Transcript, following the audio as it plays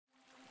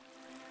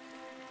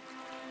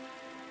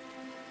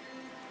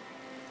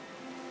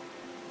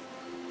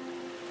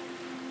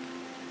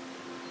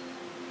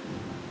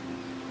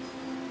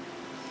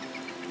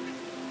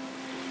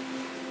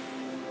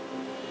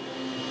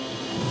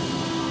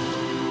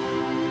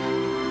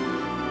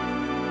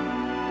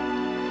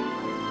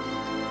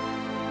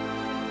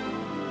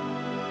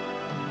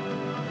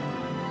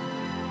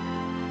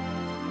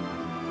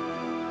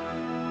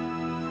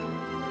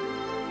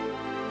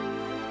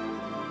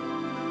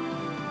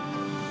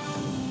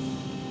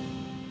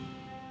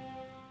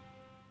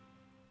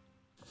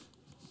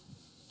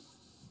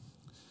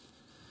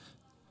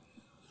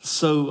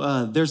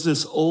So there's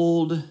this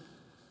old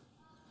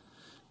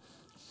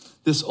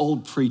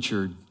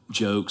preacher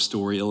joke,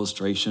 story,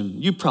 illustration.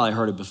 You've probably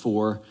heard it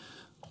before,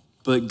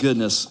 but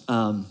goodness,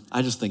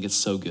 I just think it's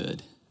so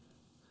good.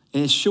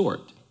 And it's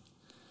short.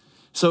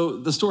 So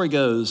the story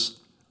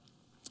goes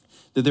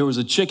that there was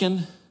a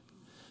chicken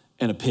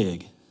and a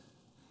pig.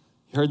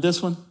 You heard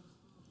this one?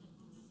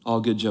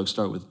 All good jokes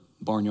start with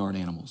barnyard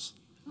animals.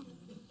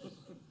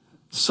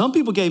 Some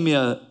people gave me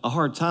a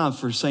hard time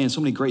for saying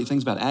so many great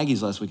things about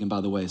Aggies last weekend,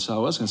 by the way. So I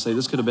was going to say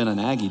this could have been an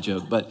Aggie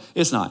joke, but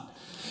it's not.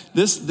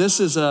 This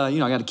is, I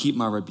got to keep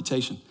my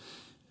reputation.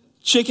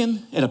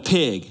 Chicken and a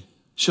pig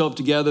show up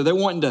together. They're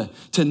wanting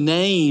to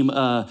name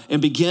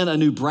and begin a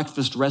new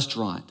breakfast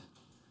restaurant.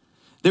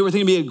 They were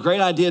thinking it'd be a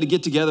great idea to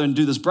get together and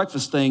do this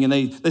breakfast thing. And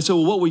they said,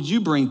 well, what would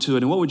you bring to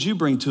it? And what would you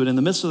bring to it? In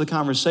the midst of the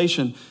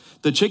conversation,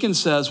 the chicken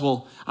says,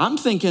 well, I'm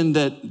thinking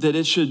that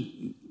it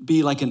should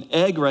be like an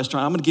egg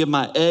restaurant. I'm going to give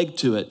my egg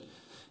to it.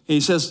 And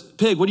he says,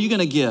 pig, what are you going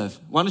to give?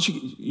 Why don't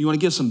you want to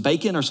give some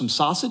bacon or some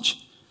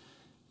sausage?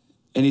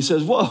 And he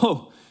says,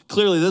 whoa,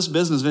 clearly this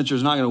business venture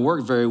is not going to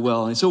work very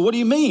well. And he said, what do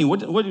you mean?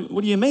 What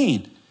do you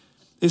mean?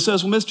 He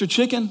says, well, Mr.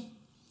 Chicken,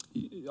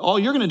 all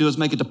you're going to do is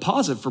make a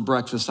deposit for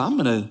breakfast. I'm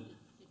going to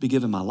be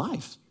giving my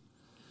life.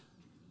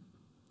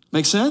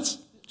 Make sense?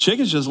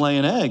 Chicken's just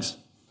laying eggs.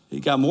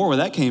 He got more where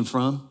that came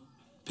from.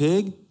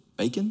 Pig,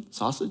 bacon,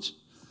 sausage.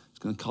 It's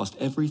going to cost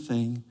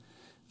everything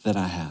that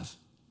I have.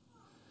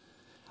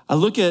 I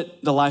look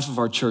at the life of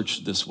our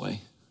church this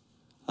way.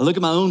 I look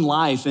at my own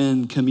life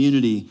in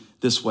community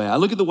this way. I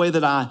look at the way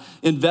that I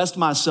invest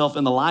myself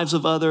in the lives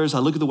of others. I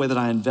look at the way that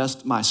I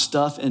invest my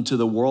stuff into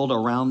the world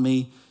around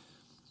me.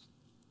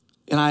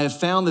 And I have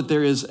found that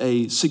there is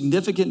a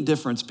significant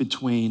difference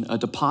between a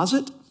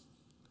deposit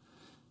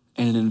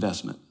and an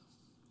investment.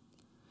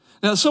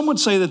 Now, some would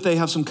say that they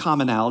have some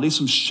commonality,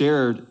 some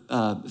shared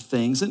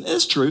things, and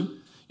it's true.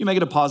 You make a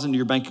deposit into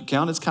your bank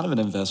account, it's kind of an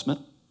investment.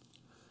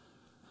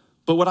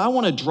 But what I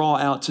want to draw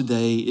out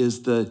today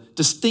is the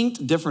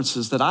distinct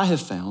differences that I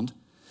have found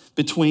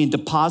between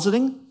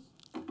depositing,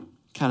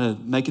 kind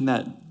of making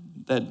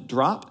that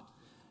drop,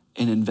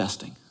 and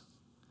investing.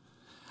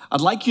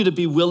 I'd like you to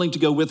be willing to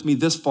go with me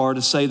this far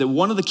to say that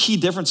one of the key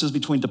differences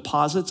between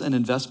deposits and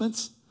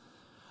investments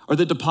are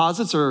that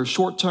deposits are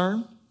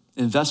short-term,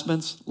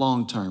 investments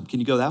long-term. Can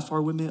you go that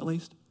far with me at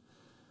least?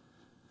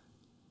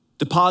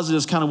 Deposit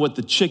is kind of what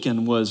the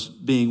chicken was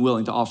being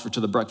willing to offer to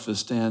the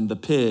breakfast, and the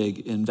pig,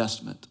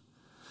 investment,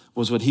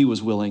 was what he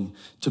was willing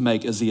to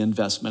make as the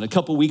investment. A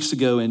couple weeks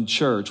ago in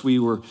church, we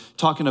were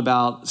talking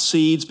about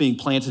seeds being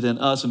planted in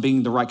us and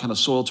being the right kind of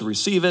soil to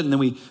receive it. And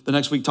then the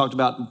next week talked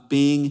about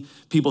being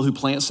people who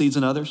plant seeds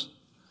in others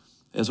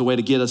as a way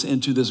to get us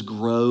into this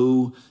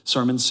grow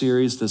sermon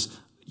series, this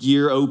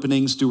year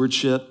opening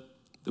stewardship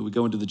that we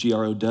go into the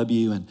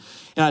GROW. And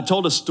I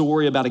told a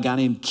story about a guy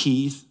named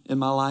Keith in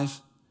my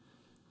life.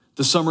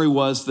 The summary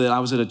was that I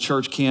was at a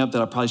church camp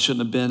that I probably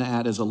shouldn't have been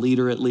at as a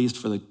leader, at least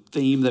for the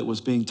theme that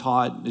was being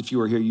taught. If you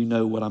were here, you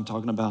know what I'm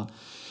talking about.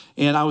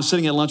 And I was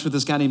sitting at lunch with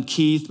this guy named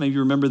Keith. Maybe you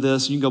remember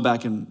this. You can go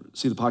back and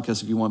see the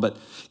podcast if you want. But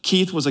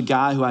Keith was a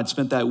guy who I'd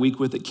spent that week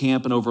with at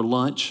camp, and over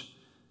lunch,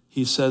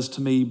 he says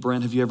to me,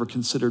 Brent, have you ever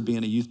considered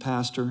being a youth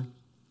pastor?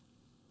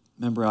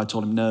 Remember, I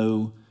told him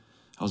no.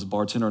 I was a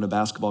bartender and a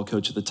basketball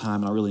coach at the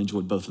time, and I really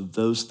enjoyed both of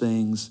those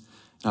things.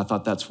 And I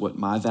thought that's what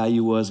my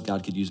value was.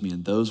 God could use me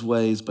in those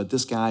ways. But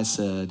this guy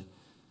said,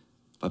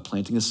 by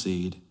planting a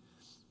seed,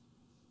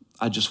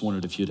 I just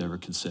wondered if you'd ever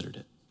considered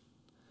it.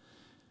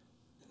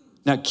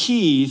 Now,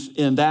 Keith,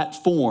 in that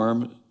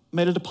form,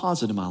 made a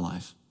deposit in my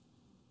life.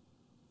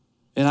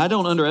 And I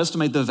don't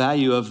underestimate the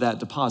value of that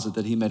deposit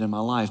that he made in my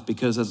life,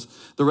 because as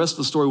the rest of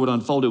the story would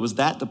unfold, it was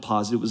that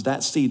deposit, it was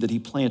that seed that he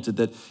planted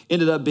that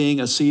ended up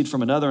being a seed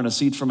from another and a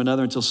seed from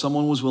another until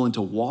someone was willing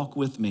to walk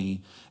with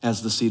me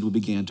as the seed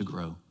began to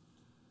grow,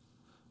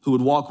 who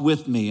would walk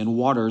with me and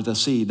water the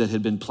seed that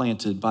had been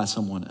planted by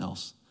someone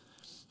else.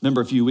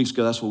 Remember a few weeks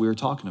ago, that's what we were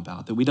talking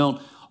about, that we don't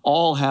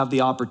all have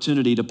the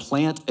opportunity to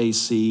plant a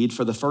seed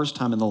for the first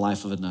time in the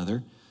life of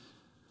another.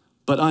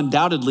 But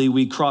undoubtedly,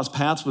 we cross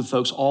paths with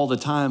folks all the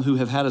time who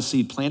have had a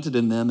seed planted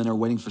in them and are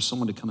waiting for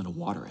someone to come in and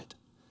water it.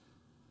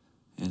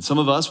 And some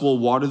of us will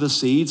water the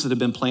seeds that have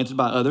been planted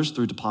by others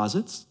through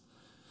deposits,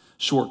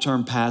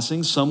 short-term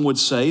passing. Some would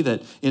say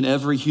that in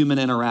every human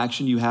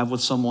interaction you have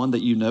with someone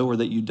that you know or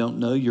that you don't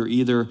know, you're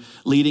either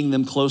leading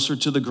them closer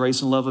to the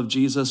grace and love of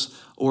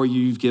Jesus, or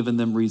you've given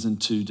them reason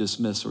to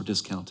dismiss or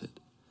discount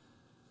it.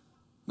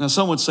 Now,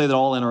 some would say that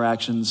all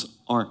interactions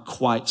aren't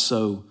quite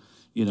so,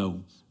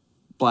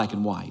 black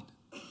and white.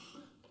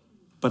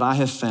 But I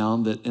have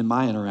found that in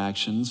my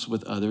interactions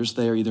with others,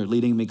 they are either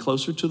leading me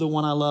closer to the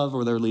one I love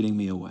or they're leading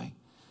me away.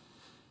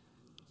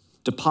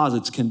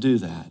 Deposits can do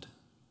that.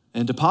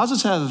 And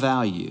deposits have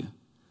value.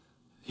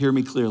 Hear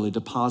me clearly,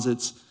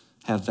 deposits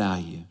have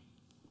value.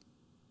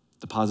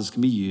 Deposits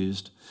can be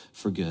used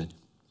for good,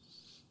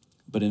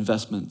 but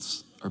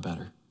investments are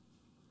better.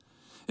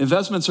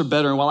 Investments are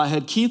better. And while I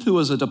had Keith, who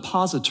was a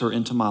depositor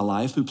into my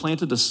life, who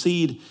planted a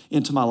seed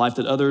into my life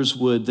that others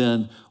would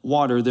then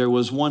water, there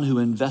was one who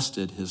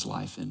invested his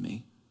life in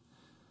me.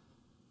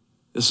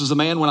 This is a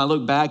man, when I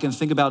look back and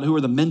think about who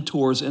are the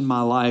mentors in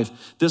my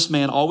life, this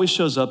man always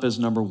shows up as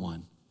number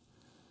one.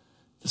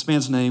 This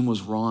man's name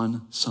was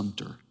Ron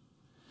Sumter.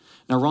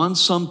 Now, Ron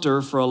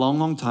Sumter, for a long,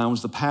 long time,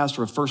 was the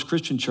pastor of First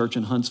Christian Church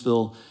in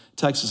Huntsville,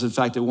 Texas. In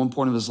fact, at one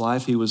point of his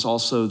life, he was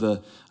also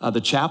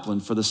the chaplain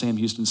for the Sam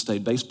Houston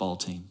State baseball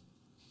team.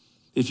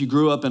 If you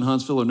grew up in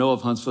Huntsville or know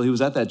of Huntsville, he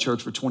was at that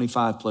church for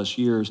 25 plus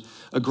years.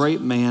 A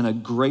great man, a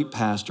great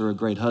pastor, a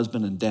great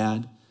husband and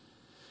dad.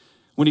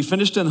 When he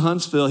finished in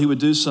Huntsville, he would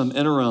do some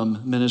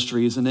interim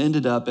ministries and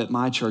ended up at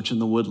my church in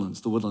the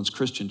Woodlands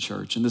Christian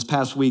Church. And this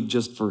past week,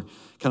 just for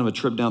kind of a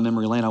trip down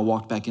memory lane, I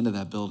walked back into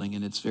that building,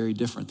 and it's very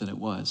different than it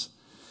was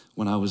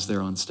when I was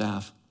there on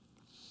staff.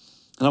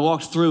 And I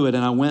walked through it,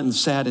 and I went and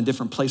sat in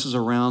different places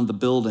around the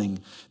building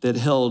that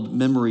held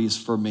memories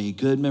for me,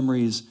 good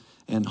memories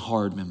and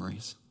hard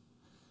memories,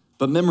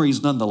 but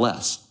memories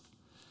nonetheless.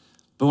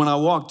 But when I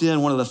walked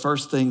in, one of the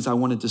first things I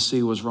wanted to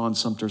see was Ron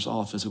Sumter's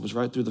office. It was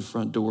right through the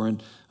front door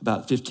and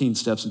about 15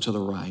 steps and to the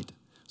right.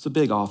 It's a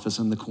big office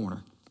in the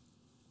corner.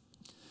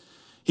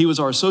 He was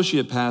our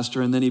associate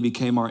pastor, and then he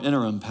became our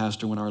interim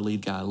pastor when our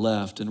lead guy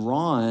left. And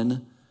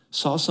Ron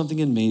saw something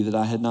in me that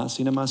I had not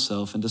seen in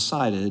myself and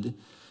decided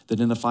that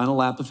in the final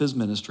lap of his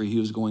ministry, he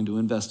was going to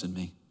invest in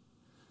me.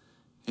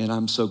 And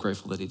I'm so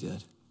grateful that he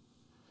did.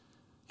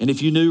 And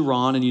if you knew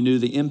Ron and you knew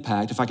the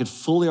impact, if I could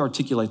fully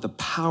articulate the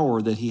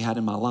power that he had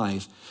in my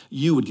life,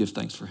 you would give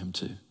thanks for him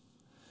too.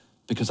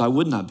 Because I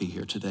would not be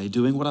here today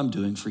doing what I'm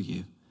doing for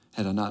you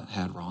had I not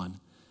had Ron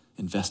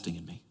investing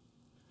in me.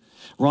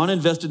 Ron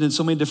invested in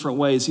so many different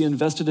ways. He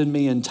invested in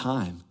me in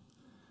time.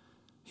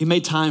 He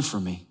made time for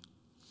me.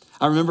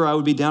 I remember I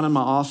would be down in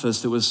my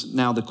office that was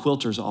now the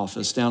quilter's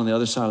office down on the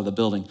other side of the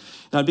building.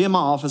 And I'd be in my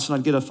office and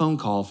I'd get a phone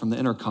call from the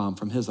intercom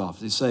from his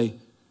office. He'd say,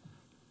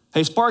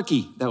 "Hey,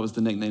 Sparky," that was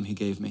the nickname he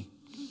gave me.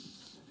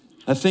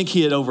 I think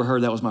he had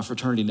overheard that was my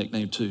fraternity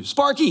nickname too.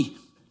 "Sparky,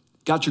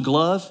 got your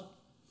glove?"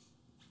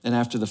 And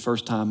after the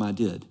first time I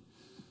did,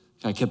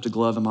 I kept a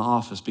glove in my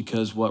office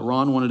because what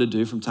Ron wanted to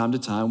do from time to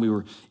time, we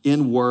were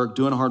in work,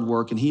 doing hard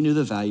work, and he knew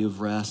the value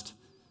of rest,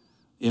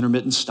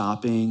 intermittent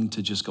stopping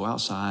to just go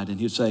outside. And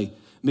he'd say,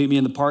 "Meet me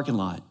in the parking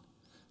lot."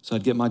 So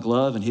I'd get my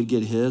glove and he'd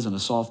get his and a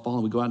softball,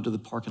 and we'd go out into the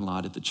parking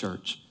lot at the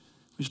church.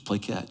 We just play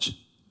catch.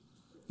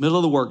 Middle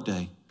of the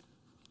workday.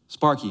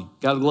 "Sparky,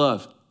 got a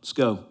glove? Let's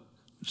go."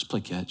 Just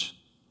play catch.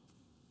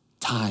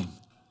 Time.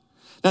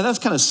 Now that's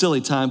kind of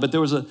silly time, but there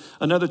was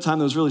another time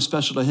that was really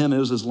special to him. It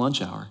was his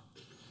lunch hour.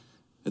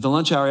 At the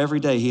lunch hour every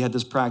day, he had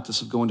this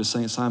practice of going to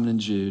St. Simon and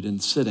Jude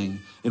and sitting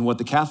in what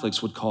the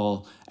Catholics would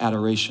call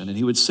adoration. And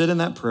he would sit in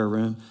that prayer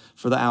room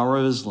for the hour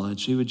of his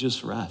lunch. He would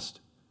just rest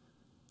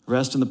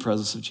in the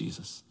presence of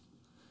Jesus.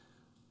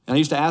 And I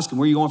used to ask him,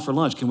 "Where are you going for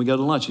lunch? Can we go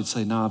to lunch?" He'd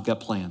say, "No, I've got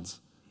plans."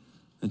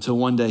 Until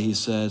one day he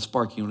said,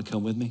 "Sparky, you want to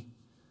come with me?"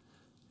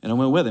 And I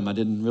went with him. I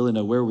didn't really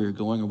know where we were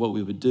going or what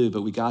we would do,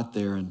 but we got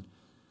there. And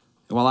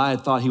while I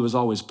had thought he was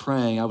always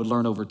praying, I would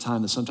learn over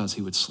time that sometimes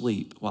he would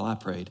sleep while I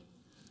prayed.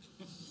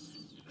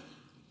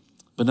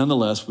 But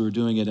nonetheless, we were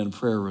doing it in a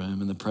prayer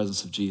room in the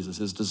presence of Jesus.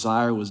 His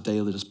desire was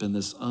daily to spend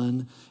this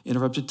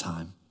uninterrupted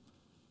time.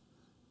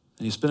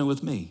 And he spent it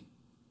with me.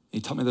 He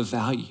taught me the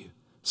value,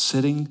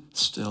 sitting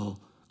still,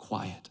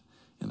 quiet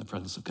in the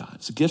presence of God.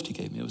 It's a gift he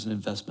gave me. It was an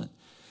investment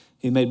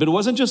he made. But it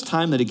wasn't just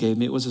time that he gave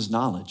me. It was his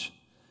knowledge.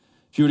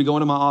 If you were to go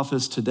into my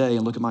office today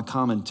and look at my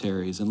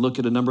commentaries and look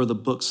at a number of the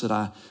books that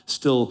I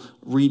still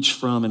reach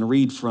from and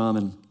read from,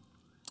 and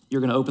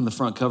you're going to open the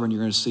front cover and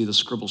you're going to see the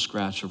scribble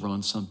scratch of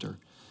Ron Sumter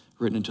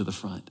written into the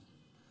front.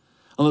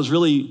 On those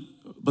really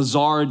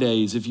bizarre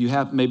days, if you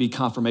have maybe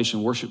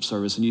confirmation worship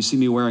service and you see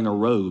me wearing a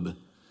robe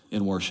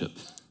in worship,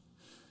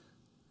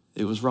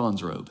 it was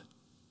Ron's robe.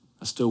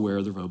 I still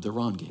wear the robe that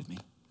Ron gave me.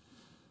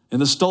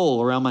 And the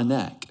stole around my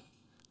neck,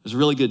 there's a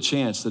really good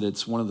chance that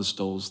it's one of the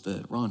stoles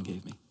that Ron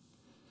gave me.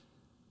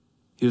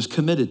 He was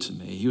committed to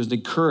me. He was an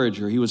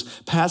encourager. He was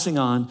passing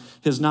on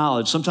his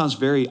knowledge, sometimes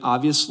very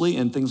obviously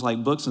in things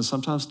like books and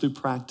sometimes through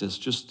practice,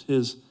 just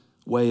his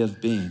way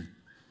of being.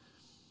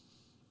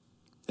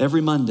 Every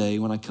Monday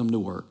when I come to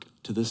work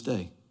to this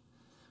day,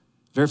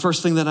 very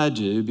first thing that I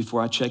do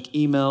before I check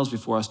emails,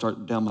 before I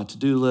start down my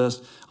to-do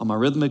list, on my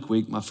rhythmic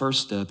week, my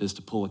first step is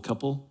to pull a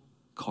couple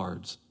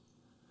cards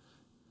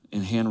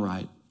and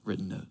handwrite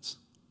written notes.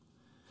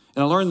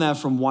 And I learned that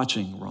from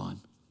watching Ron.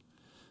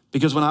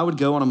 Because when I would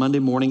go on a Monday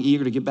morning,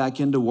 eager to get back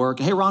into work,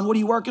 "Hey, Ron, what are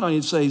you working on?"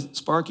 He'd say,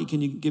 "Sparky, can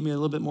you give me a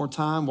little bit more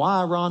time?"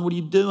 "Why, Ron? What are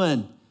you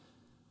doing?"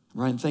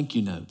 "I'm writing thank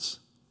you notes."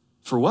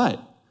 "For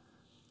what?"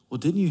 "Well,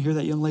 didn't you hear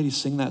that young lady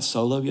sing that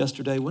solo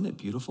yesterday? Wasn't it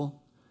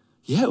beautiful?"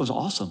 "Yeah, it was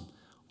awesome."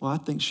 "Well, I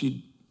think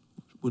she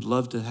would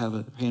love to have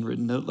a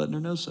handwritten note letting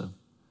her know so."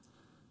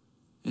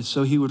 And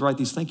so he would write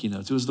these thank you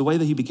notes. It was the way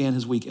that he began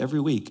his week every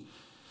week.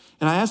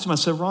 And I asked him, I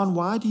said, "Ron,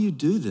 why do you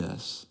do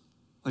this?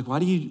 Like, why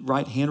do you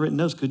write handwritten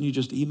notes? Couldn't you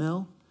just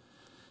email?"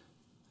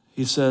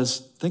 He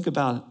says, "Think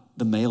about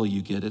the mail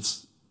you get.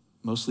 It's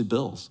mostly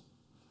bills.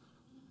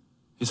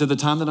 He said, the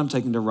time that I'm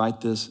taking to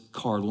write this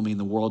card will mean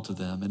the world to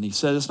them. And he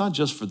said, it's not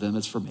just for them,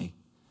 it's for me.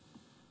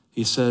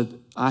 He said,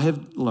 I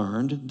have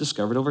learned,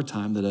 discovered over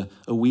time that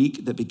a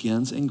week that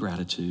begins in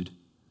gratitude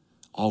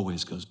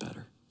always goes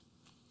better.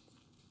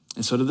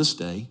 And so to this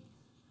day,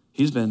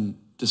 he's been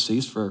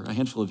deceased for a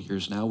handful of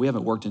years now. We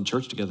haven't worked in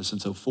church together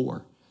since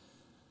 '04.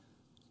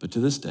 But to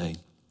this day,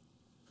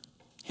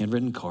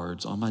 handwritten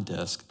cards on my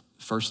desk,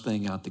 first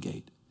thing out the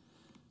gate,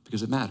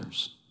 because it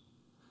matters.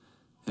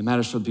 It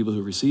matters for the people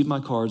who receive my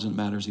cards, and it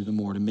matters even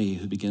more to me,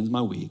 who begins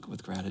my week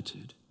with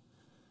gratitude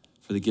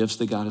for the gifts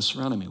that God has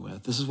surrounded me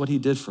with. This is what he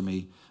did for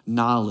me,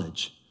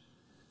 knowledge.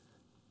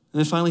 And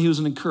then finally, he was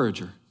an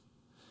encourager.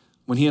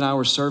 When he and I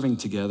were serving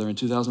together in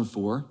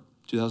 2004,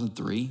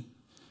 2003,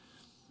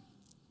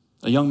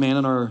 a young man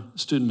in our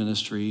student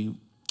ministry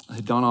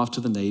had gone off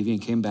to the Navy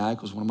and came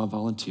back, was one of my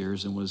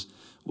volunteers, and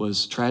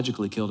was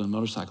tragically killed in a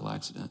motorcycle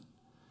accident.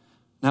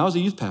 Now, as a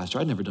youth pastor,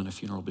 I'd never done a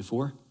funeral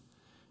before.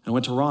 And I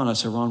went to Ron. I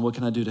said, Ron, what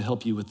can I do to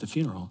help you with the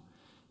funeral?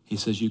 He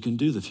says, you can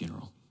do the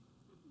funeral.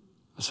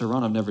 I said,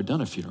 Ron, I've never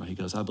done a funeral. He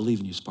goes, I believe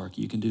in you,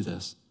 Sparky. You can do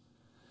this.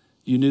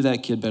 You knew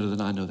that kid better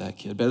than I know that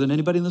kid, better than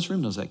anybody in this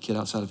room knows that kid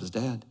outside of his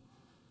dad.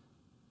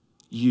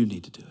 You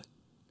need to do it.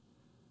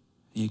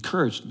 He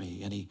encouraged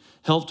me, and he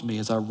helped me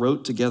as I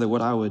wrote together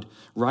what I would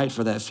write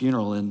for that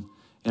funeral. And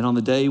on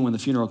the day when the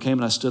funeral came,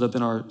 and I stood up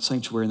in our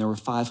sanctuary, and there were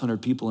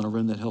 500 people in a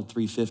room that held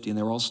 350, and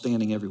they were all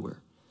standing everywhere.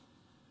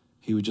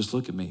 He would just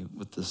look at me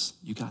with this,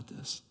 you got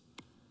this.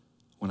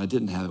 When I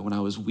didn't have it, when I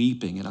was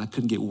weeping and I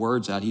couldn't get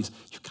words out, you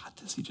got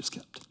this. He just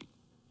kept.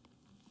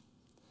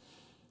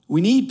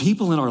 We need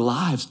people in our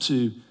lives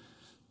to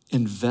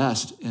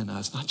invest in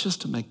us, not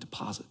just to make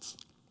deposits.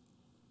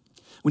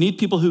 We need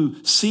people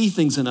who see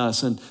things in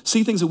us and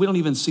see things that we don't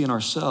even see in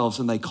ourselves,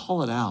 and they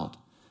call it out.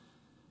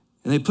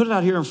 And they put it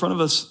out here in front of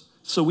us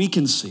so we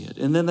can see it.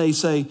 And then they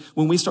say,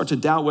 when we start to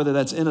doubt whether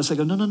that's in us, they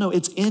go, no,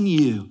 it's in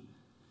you.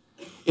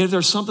 If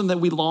there's something that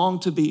we long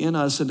to be in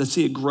us and to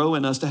see it grow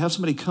in us, to have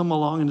somebody come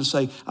along and to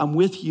say, I'm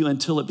with you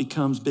until it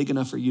becomes big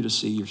enough for you to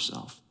see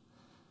yourself.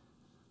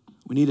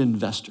 We need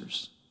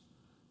investors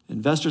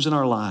in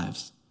our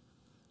lives.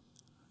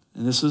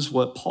 And this is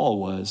what Paul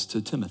was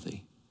to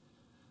Timothy.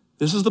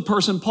 This is the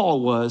person Paul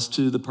was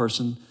to the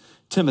person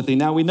Timothy.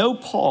 Now we know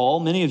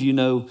Paul, many of you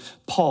know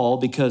Paul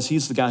because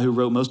he's the guy who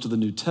wrote most of the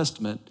New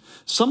Testament.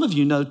 Some of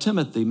you know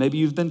Timothy. Maybe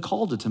you've been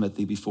called to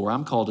Timothy before.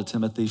 I'm called to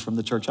Timothy from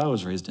the church I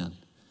was raised in.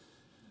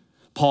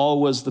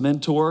 Paul was the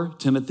mentor.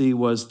 Timothy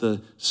was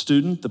the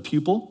student, the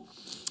pupil.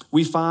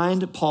 We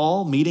find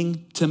Paul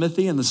meeting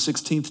Timothy in the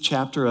 16th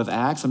chapter of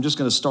Acts. I'm just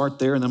going to start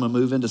there, and then I'm going to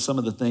move into some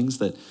of the things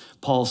that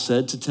Paul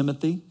said to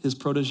Timothy, his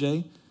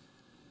protege.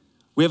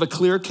 We have a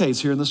clear case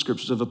here in the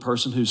scriptures of a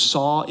person who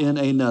saw in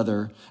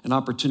another an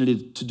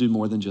opportunity to do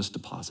more than just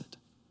deposit,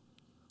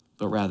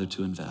 but rather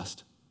to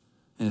invest.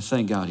 And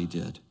thank God he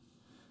did.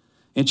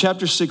 In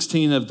chapter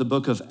 16 of the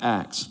book of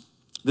Acts,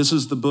 this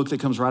is the book that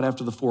comes right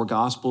after the four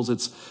Gospels.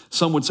 It's,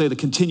 some would say, the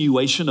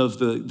continuation of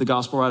the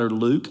Gospel writer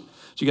Luke.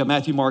 So you got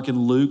Matthew, Mark,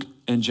 and Luke,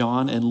 and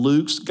John, and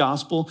Luke's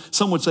Gospel.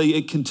 Some would say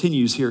it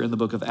continues here in the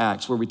book of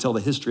Acts, where we tell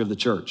the history of the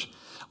church.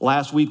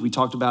 Last week, we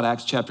talked about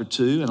Acts chapter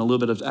 2 and a little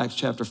bit of Acts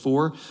chapter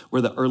 4,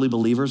 where the early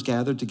believers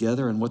gathered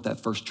together and what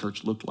that first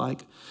church looked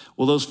like.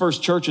 Well, those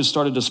first churches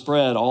started to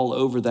spread all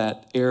over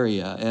that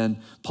area, and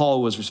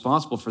Paul was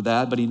responsible for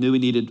that, but he knew he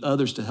needed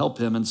others to help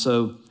him, and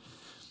so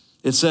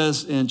it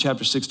says in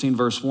chapter 16,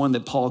 verse 1,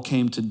 that Paul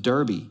came to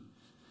Derbe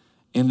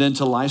and then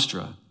to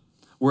Lystra,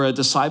 where a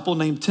disciple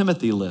named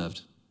Timothy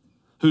lived,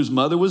 whose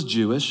mother was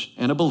Jewish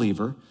and a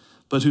believer,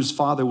 but whose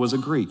father was a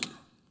Greek,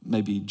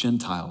 maybe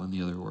Gentile in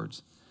the other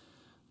words.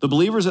 The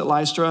believers at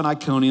Lystra and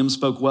Iconium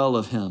spoke well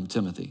of him,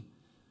 Timothy.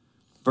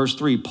 Verse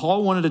 3,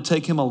 Paul wanted to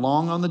take him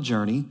along on the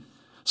journey,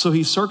 so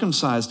he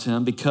circumcised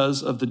him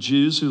because of the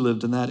Jews who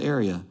lived in that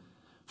area.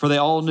 For they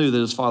all knew that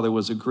his father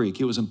was a Greek.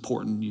 It was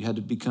important. You had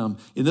to become,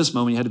 in this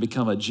moment, you had to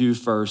become a Jew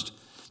first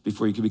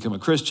before you could become a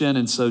Christian,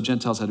 and so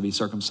Gentiles had to be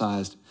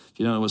circumcised. If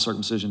you don't know what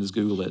circumcision is,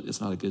 Google it. It's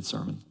not a good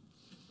sermon.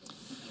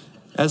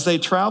 As they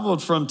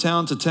traveled from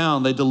town to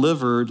town, they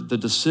delivered the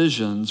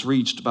decisions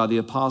reached by the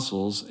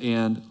apostles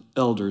and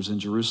elders in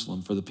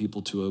Jerusalem for the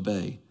people to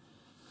obey.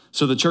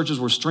 So the churches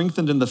were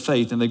strengthened in the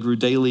faith, and they grew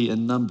daily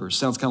in numbers.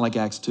 Sounds kind of like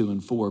Acts 2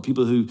 and 4.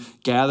 People who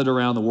gathered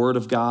around the word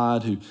of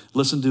God, who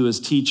listened to his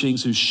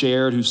teachings, who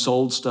shared, who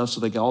sold stuff so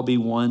they could all be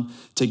one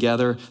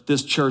together.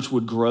 This church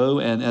would grow,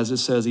 and as it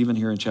says even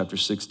here in chapter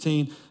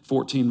 16,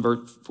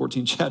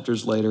 14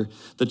 chapters later,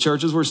 the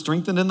churches were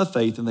strengthened in the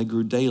faith, and they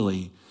grew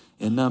daily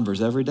in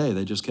numbers. Every day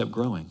they just kept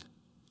growing.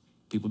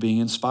 People being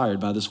inspired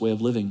by this way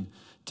of living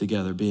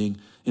together, being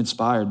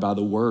inspired by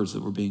the words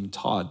that were being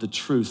taught, the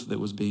truth that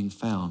was being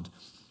found,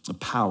 the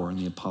power in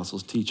the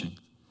apostles' teaching.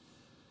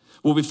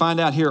 What we find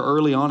out here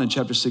early on in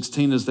chapter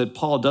 16 is that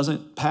Paul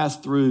doesn't pass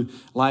through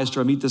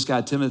Lystra, meet this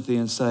guy Timothy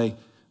and say,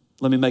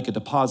 let me make a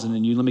deposit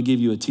in you, let me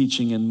give you a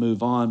teaching and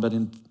move on. But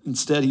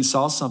instead he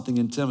saw something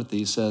in Timothy.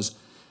 He says,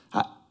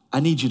 I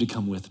need you to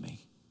come with me.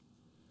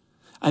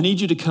 I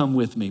need you to come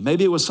with me.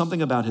 Maybe it was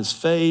something about his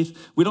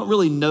faith. We don't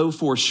really know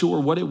for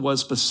sure what it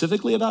was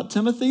specifically about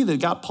Timothy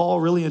that got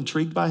Paul really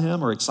intrigued by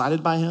him or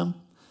excited by him.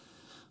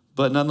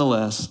 But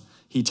nonetheless,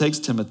 he takes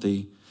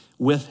Timothy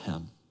with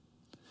him.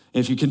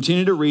 If you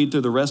continue to read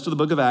through the rest of the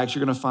book of Acts,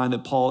 you're going to find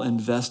that Paul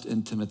invests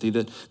in Timothy,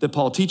 that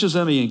Paul teaches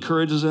him, he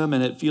encourages him,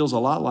 and it feels a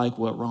lot like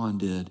what Ron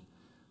did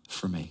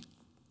for me.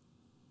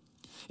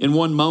 In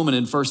one moment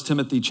in 1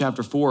 Timothy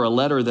chapter 4, a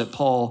letter that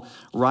Paul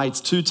writes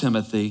to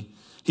Timothy,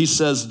 he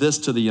says this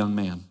to the young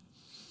man.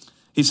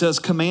 He says,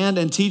 command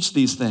and teach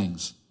these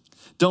things.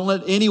 Don't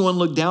let anyone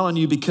look down on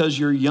you because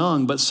you're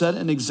young, but set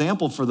an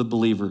example for the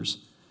believers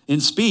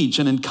in speech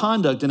and in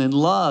conduct and in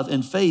love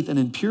and faith and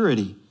in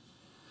purity.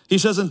 He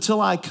says,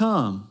 until I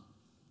come,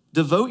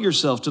 devote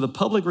yourself to the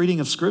public reading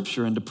of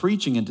Scripture and to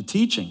preaching and to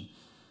teaching.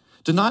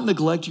 Do not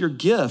neglect your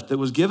gift that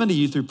was given to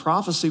you through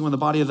prophecy when the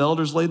body of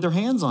elders laid their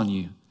hands on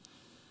you.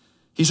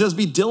 He says,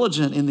 be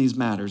diligent in these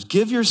matters.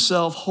 Give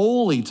yourself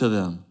wholly to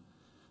them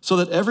so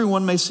that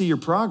everyone may see your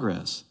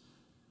progress.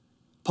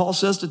 Paul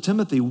says to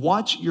Timothy,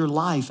 watch your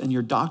life and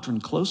your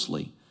doctrine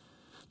closely.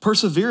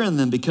 Persevere in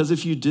them, because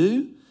if you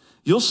do,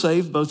 you'll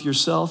save both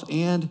yourself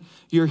and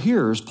your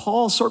hearers.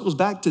 Paul circles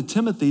back to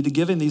Timothy to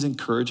give him these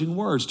encouraging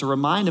words, to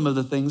remind him of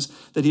the things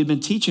that he had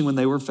been teaching when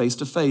they were face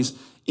to face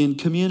in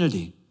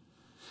community.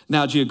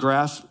 Now,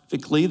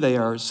 geographically, they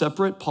are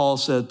separate. Paul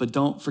said, but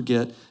don't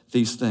forget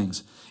these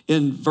things.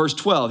 In verse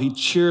 12, he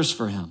cheers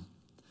for him.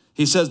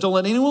 He says, don't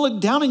let anyone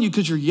look down on you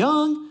because you're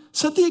young.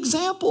 Set the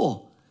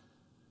example.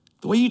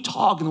 The way you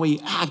talk and the way you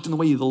act and the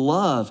way you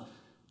love,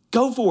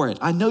 go for it.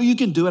 I know you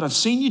can do it. I've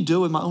seen you do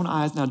it with my own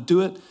eyes. Now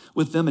do it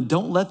with them, and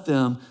don't let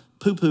them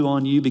poo-poo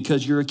on you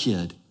because you're a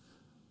kid.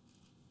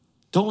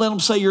 Don't let them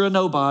say you're a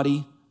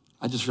nobody.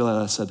 I just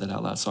realized I said that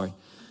out loud, sorry.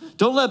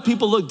 Don't let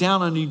people look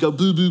down on you and go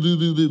boo, boo, boo,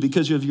 boo, boo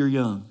because you're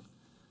young.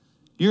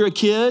 You're a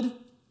kid,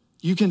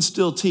 you can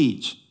still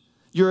teach.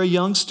 You're a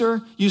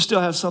youngster, you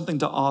still have something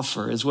to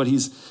offer, is what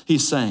he's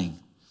saying.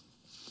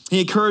 He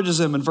encourages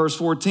him in verse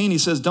 14. He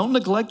says, don't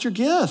neglect your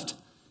gift.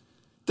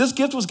 This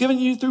gift was given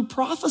you through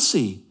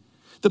prophecy.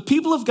 The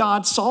people of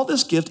God saw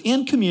this gift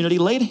in community,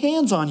 laid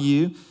hands on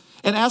you,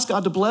 and asked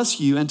God to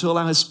bless you and to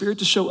allow his Spirit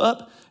to show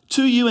up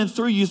to you and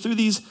through you through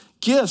these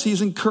gifts.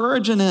 He's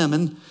encouraging him.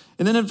 And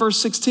then in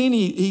verse 16,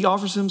 he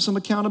offers him some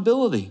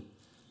accountability.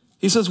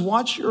 He says,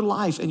 watch your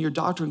life and your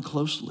doctrine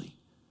closely.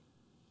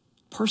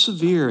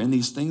 Persevere in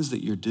these things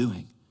that you're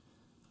doing.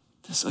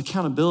 This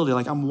accountability,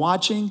 like I'm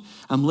watching,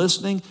 I'm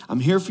listening,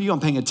 I'm here for you, I'm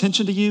paying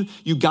attention to you.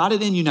 You got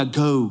it in you, now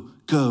go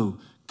do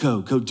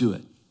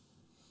it.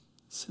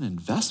 It's an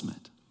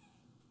investment.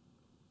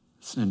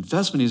 It's an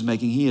investment he's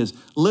making. He is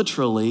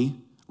literally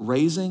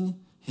raising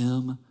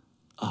him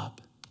up.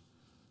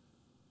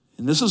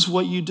 And this is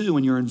what you do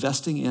when you're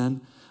investing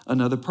in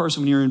another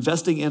person. When you're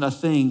investing in a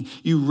thing,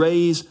 you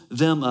raise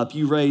them up.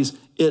 You raise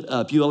it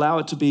up. You allow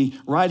it to be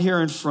right here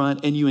in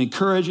front, and you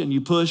encourage and you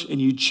push and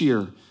you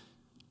cheer.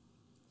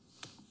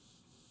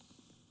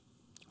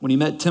 When he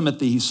met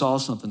Timothy, he saw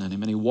something in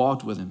him and he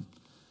walked with him.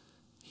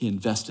 He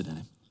invested in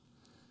him.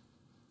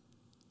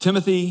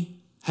 Timothy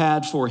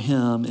had for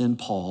him in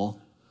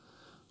Paul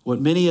what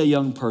many a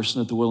young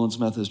person at the Woodlands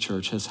Methodist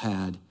Church has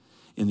had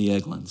in the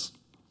Eglins.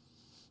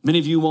 Many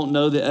of you won't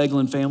know the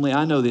Eglin family.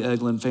 I know the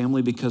Eglin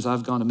family because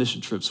I've gone to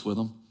mission trips with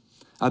them.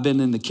 I've been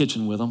in the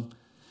kitchen with them.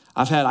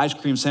 I've had ice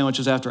cream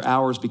sandwiches after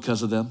hours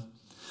because of them.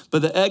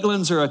 But the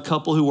Eglins are a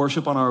couple who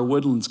worship on our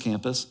Woodlands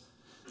campus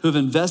who have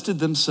invested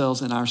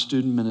themselves in our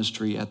student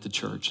ministry at the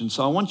church. And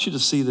so I want you to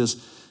see this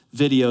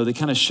video that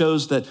kind of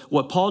shows that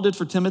what Paul did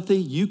for Timothy,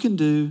 you can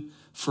do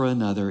for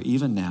another,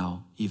 even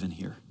now, even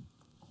here.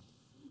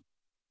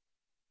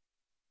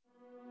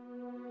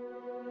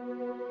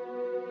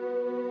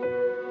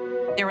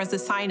 There was a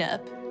sign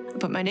up. I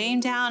put my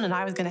name down and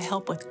I was going to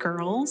help with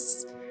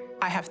girls.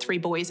 I have 3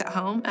 boys at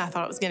home and I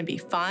thought it was going to be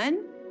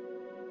fun.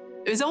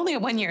 It was only a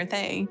 1-year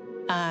thing.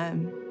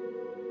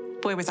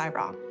 Boy, was I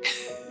wrong.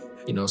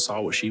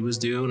 Saw what she was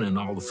doing and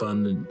all the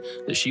fun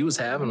that she was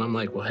having. I'm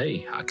like, well,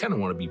 hey, I kind of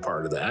want to be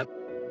part of that.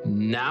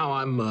 Now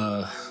I'm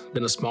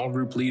been a small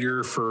group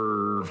leader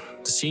for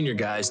the senior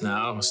guys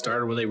now. I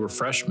started when they were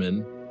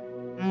freshmen.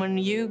 When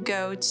you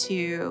go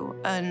to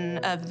an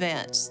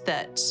event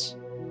that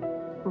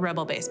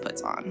Rebel Base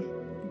puts on,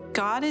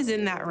 God is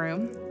in that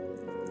room.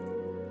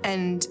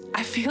 And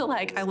I feel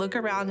like I look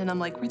around and I'm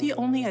like, we're the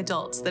only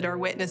adults that are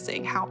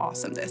witnessing how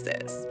awesome this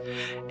is.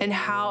 And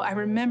how I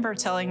remember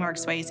telling Mark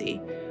Swayze,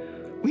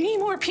 we need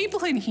more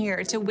people in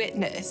here to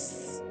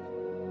witness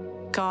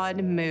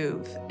God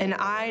move. And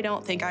I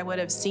don't think I would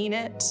have seen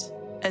it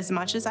as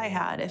much as I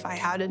had if I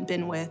hadn't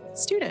been with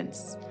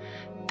students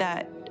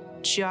that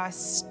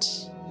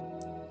just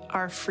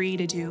are free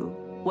to do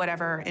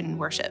whatever in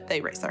worship.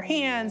 They raise their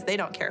hands. They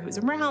don't care who's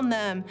around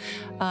them.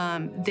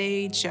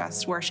 They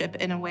just worship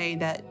in a way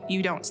that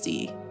you don't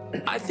see.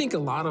 I think a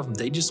lot of them,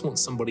 they just want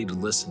somebody to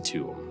listen to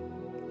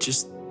them.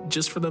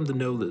 Just for them to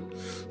know that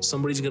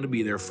somebody's going to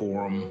be there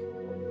for them.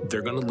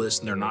 They're going to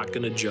listen. They're not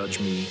going to judge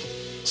me.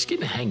 Just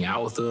getting to hang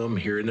out with them,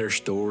 hearing their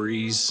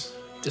stories,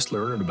 just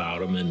learning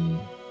about them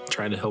and trying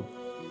try to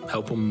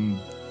help them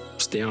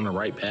stay on the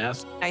right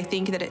path. I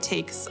think that it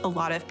takes a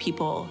lot of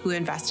people who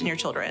invest in your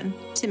children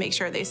to make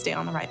sure they stay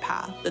on the right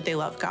path, that they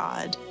love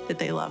God, that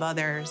they love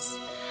others.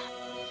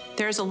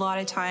 There's a lot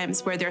of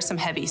times where there's some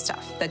heavy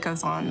stuff that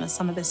goes on with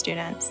some of the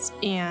students.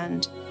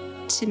 And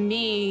to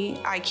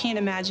me, I can't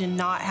imagine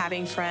not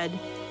having Fred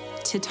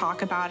to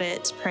talk about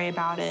it, to pray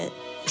about it.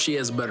 She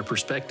has a better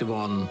perspective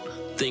on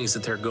things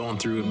that they're going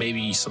through, and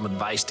maybe some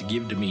advice to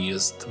give to me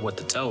as to what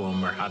to tell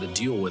them or how to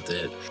deal with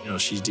it. You know,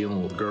 she's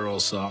dealing with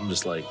girls, so I'm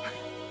just like,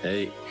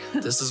 hey,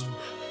 this is,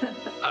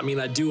 I mean,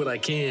 I do what I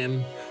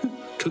can.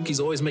 Cookies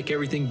always make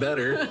everything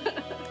better.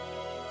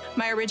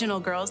 My original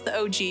girls, the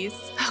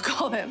OGs, I'll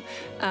call them,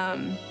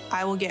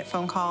 I will get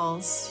phone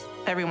calls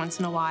every once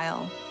in a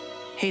while.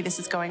 Hey, this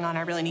is going on.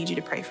 I really need you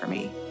to pray for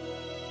me.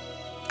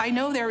 I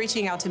know they're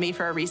reaching out to me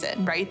for a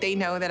reason, right? They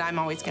know that I'm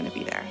always going to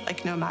be there,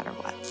 like no matter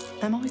what.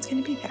 I'm always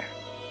going to be there.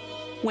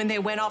 When they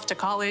went off to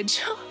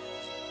college,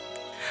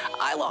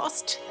 I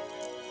lost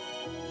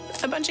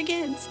a bunch of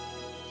kids.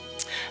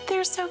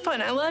 They're so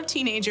fun. I love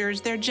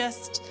teenagers. They're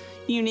just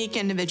unique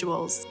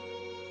individuals.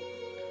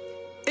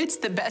 It's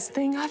the best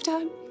thing I've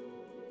done.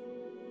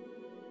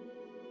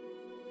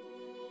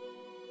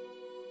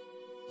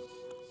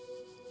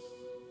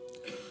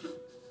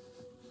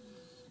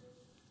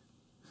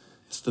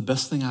 It's the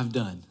best thing I've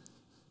done.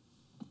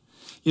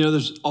 You know,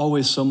 there's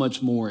always so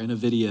much more in a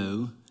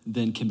video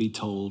than can be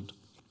told.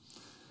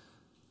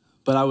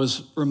 But I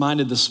was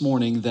reminded this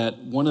morning that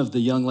one of the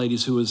young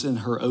ladies who was in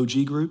her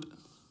OG group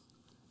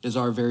is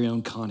our very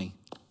own Connie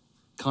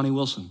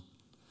Wilson.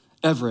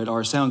 Everett,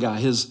 our sound guy,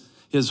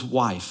 his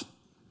wife.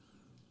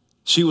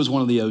 She was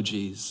one of the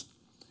OGs.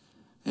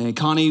 And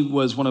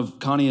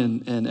Connie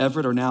and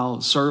Everett are now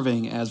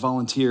serving as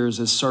volunteers,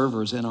 as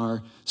servers in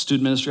our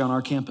student ministry on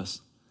our campus.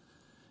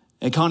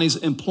 And Connie's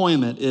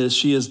employment is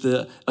she is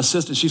the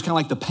assistant. She's kind of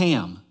like the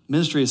Pam,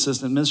 ministry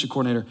assistant, ministry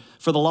coordinator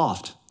for the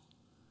loft.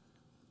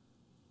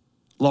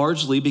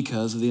 Largely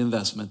because of the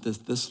investment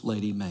that this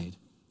lady made.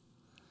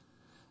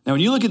 Now,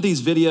 when you look at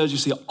these videos, you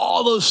see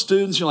all those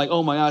students, you're like,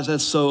 oh my gosh,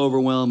 that's so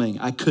overwhelming.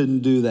 I couldn't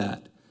do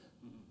that.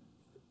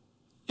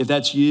 If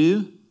that's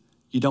you,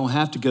 you don't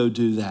have to go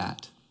do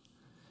that.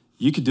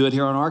 You could do it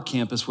here on our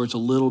campus where it's a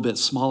little bit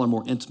smaller,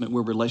 more intimate,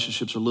 where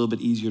relationships are a little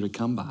bit easier to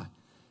come by.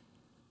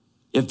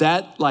 If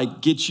that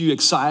gets you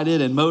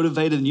excited and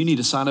motivated, then you need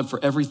to sign up for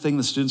everything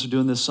the students are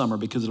doing this summer,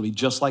 because it'll be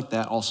just like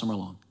that all summer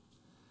long.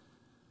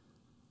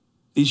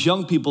 These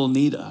young people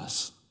need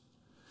us.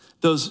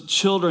 Those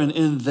children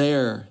in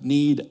there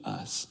need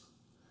us.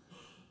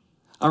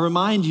 I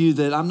remind you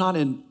that I'm not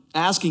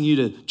asking you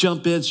to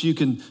jump in so you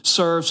can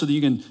serve, so that you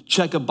can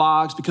check a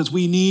box, because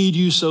we need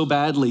you so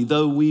badly,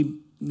 though we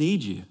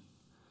need you.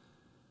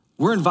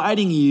 We're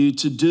inviting you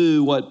to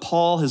do what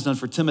Paul has done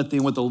for Timothy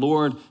and what the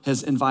Lord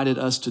has invited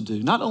us to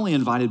do. Not only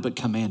invited, but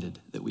commanded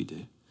that we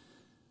do.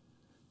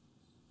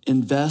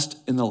 Invest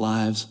in the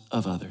lives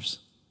of others.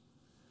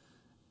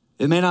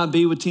 It may not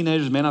be with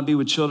teenagers, it may not be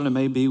with children, it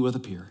may be with a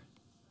peer.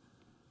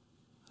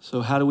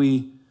 So how do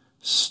we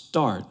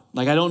start?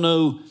 I don't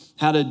know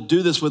how to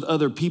do this with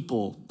other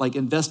people.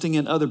 Investing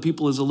in other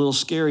people is a little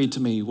scary to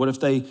me. What if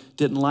they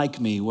didn't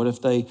like me? What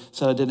if they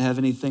said I didn't have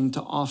anything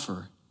to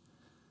offer?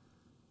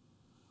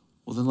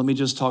 Well, then let me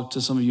just talk to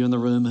some of you in the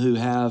room who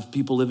have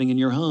people living in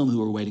your home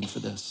who are waiting for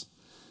this.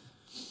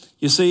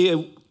 You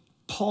see,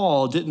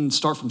 Paul didn't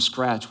start from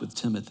scratch with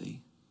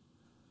Timothy.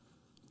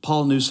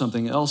 Paul knew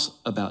something else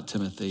about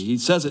Timothy. He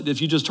says it,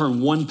 if you just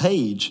turn one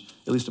page,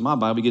 at least in my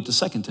Bible, you get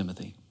to 2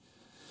 Timothy.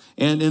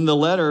 And in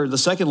the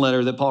second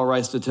letter that Paul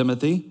writes to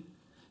Timothy,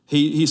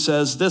 he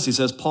says this. He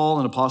says, Paul,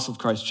 an apostle of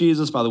Christ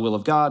Jesus, by the will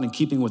of God, in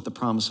keeping with the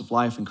promise of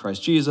life in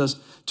Christ Jesus,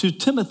 to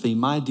Timothy,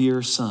 my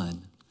dear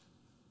son.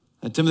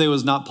 And Timothy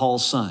was not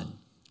Paul's son,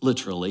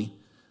 literally,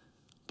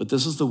 but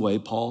this is the way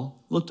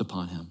Paul looked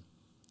upon him.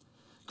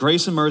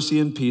 Grace and mercy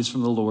and peace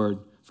from the Lord,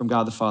 from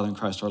God the Father and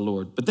Christ our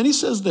Lord. But then he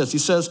says this. He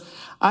says,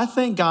 I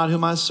thank God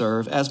whom I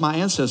serve, as my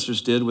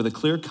ancestors did, with a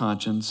clear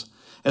conscience.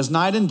 As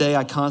night and day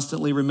I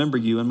constantly remember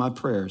you in my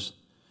prayers.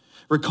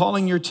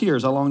 Recalling your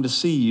tears, I long to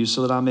see you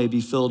so that I may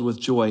be filled with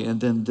joy.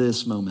 And then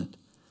this moment.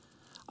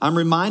 I'm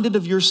reminded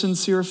of your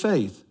sincere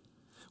faith,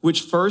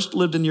 which first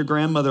lived in your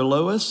grandmother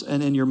Lois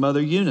and in your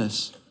mother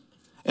Eunice.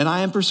 And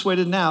I am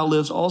persuaded now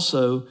lives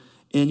also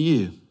in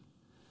you.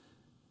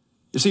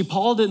 You see,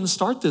 Paul didn't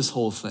start this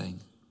whole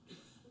thing.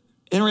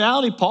 In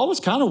reality, Paul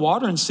was kind of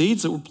watering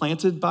seeds that were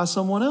planted by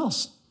someone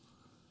else.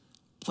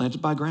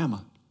 Planted by grandma.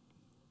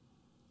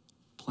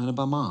 Planted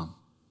by mom.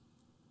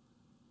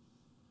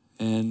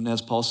 And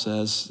as Paul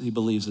says, he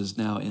believes is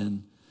now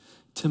in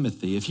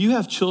Timothy. If you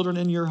have children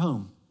in your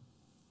home,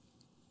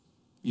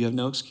 you have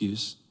no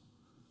excuse.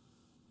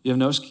 You have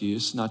no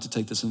excuse not to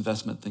take this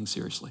investment thing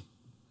seriously.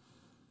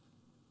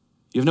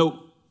 You have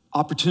no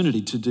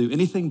opportunity to do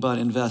anything but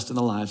invest in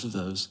the lives of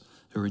those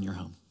who are in your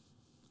home.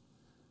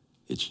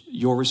 It's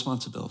your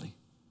responsibility.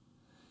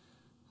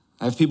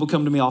 I have people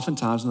come to me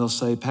oftentimes and they'll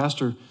say,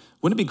 Pastor,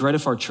 wouldn't it be great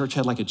if our church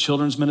had a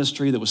children's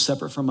ministry that was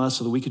separate from us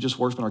so that we could just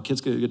worship and our kids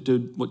could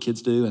do what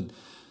kids do?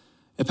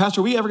 And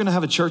Pastor, are we ever going to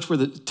have a church where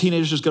the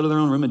teenagers just go to their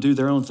own room and do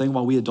their own thing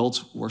while we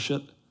adults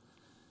worship?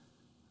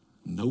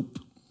 Nope.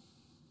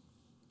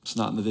 It's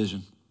not in the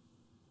vision.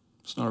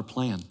 It's not our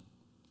plan.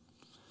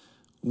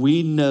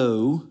 We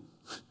know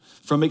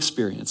from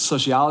experience,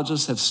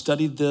 sociologists have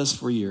studied this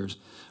for years.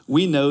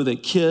 We know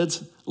that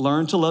kids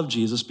learn to love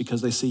Jesus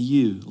because they see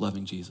you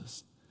loving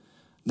Jesus,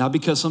 not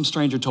because some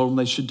stranger told them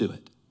they should do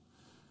it.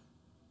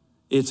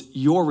 It's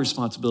your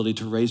responsibility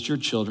to raise your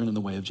children in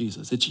the way of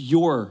Jesus. It's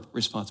your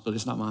responsibility,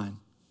 it's not mine.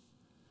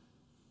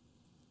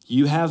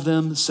 You have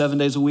them 7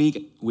 days a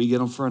week, we get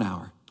them for an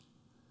hour.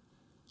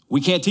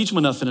 We can't teach them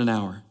enough in an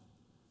hour.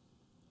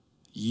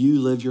 You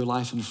live your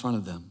life in front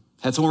of them.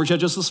 Had someone reach out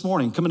just this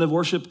morning, coming to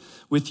worship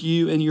with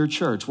you in your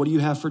church. What do you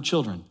have for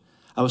children?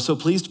 I was so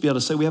pleased to be able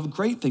to say we have a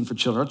great thing for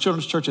children. Our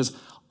children's church is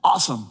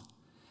awesome.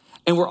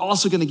 And we're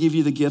also going to give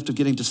you the gift of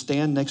getting to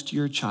stand next to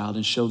your child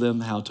and show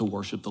them how to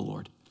worship the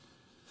Lord.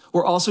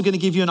 We're also going to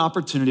give you an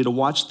opportunity to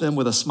watch them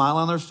with a smile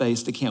on their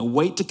face that can't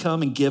wait to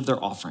come and give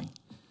their offering.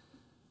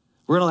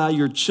 We're going to allow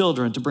your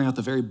children to bring out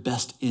the very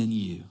best in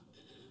you,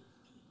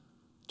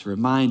 to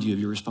remind you of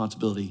your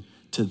responsibility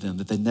to them,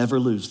 that they never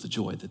lose the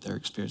joy that they're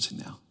experiencing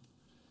now.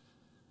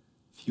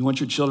 If you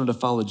want your children to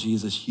follow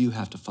Jesus, you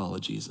have to follow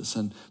Jesus.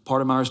 And part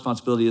of my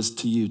responsibility is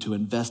to you, to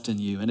invest in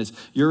you. And it's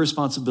your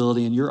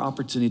responsibility and your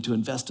opportunity to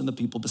invest in the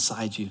people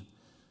beside you.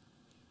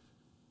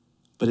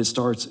 But it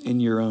starts in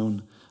your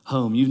own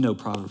home. You know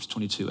Proverbs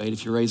 22:8.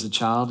 If you raise a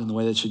child in the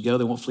way they should go,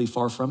 they won't flee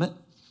far from it.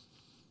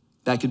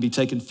 That could be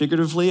taken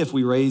figuratively. If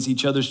we raise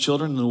each other's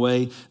children in the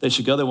way they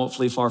should go, they won't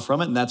flee far from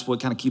it. And that's what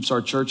kind of keeps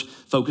our church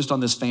focused on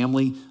this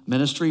family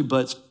ministry.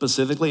 But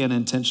specifically and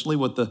intentionally,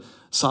 what the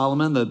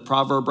Solomon, the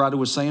proverb writer,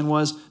 was saying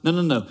was,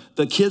 no.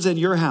 The kids in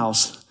your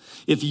house,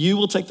 if you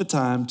will take the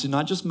time to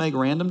not just make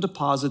random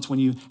deposits when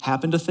you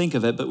happen to think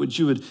of it, but would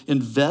you would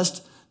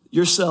invest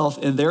yourself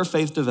in their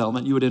faith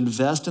development. You would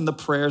invest in the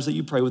prayers that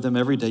you pray with them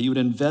every day. You would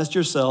invest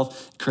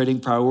yourself creating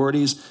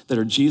priorities that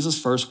are Jesus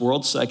first,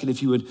 world second.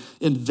 If you would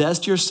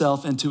invest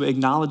yourself into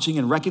acknowledging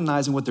and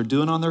recognizing what they're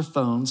doing on their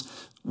phones,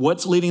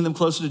 what's leading them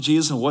closer to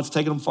Jesus and what's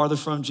taking them farther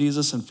from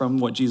Jesus and from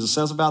what Jesus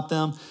says about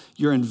them,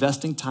 you're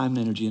investing time and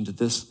energy into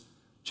this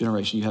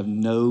generation. You have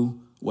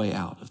no way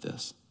out of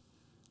this.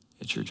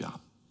 It's your job.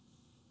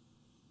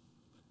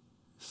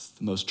 It's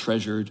the most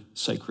treasured,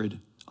 sacred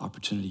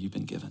opportunity you've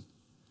been given.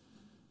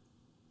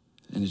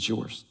 And it's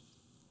yours.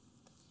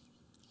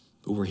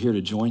 But we're here to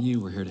join you.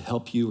 We're here to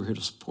help you. We're here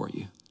to support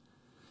you.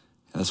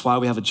 And that's why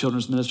we have a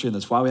children's ministry, and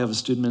that's why we have a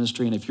student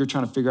ministry. And if you're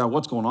trying to figure out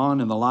what's going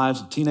on in the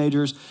lives of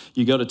teenagers,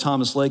 you go to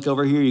Thomas Lake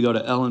over here, you go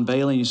to Ellen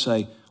Bailey, and you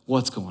say,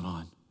 what's going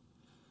on?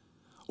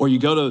 Or you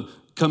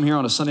come here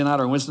on a Sunday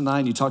night or a Wednesday night,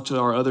 and you talk to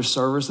our other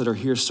servers that are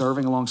here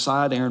serving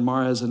alongside, Aaron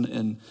Mares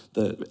and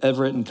the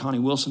Everett and Connie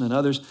Wilson and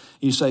others. And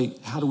you say,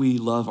 how do we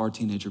love our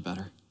teenager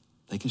better?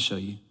 They can show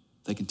you.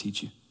 They can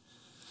teach you.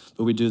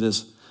 But we do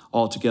this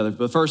all together.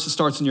 But first, it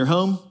starts in your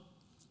home.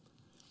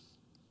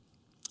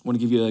 I want to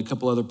give you a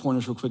couple other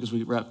pointers real quick as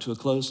we wrap to a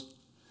close. I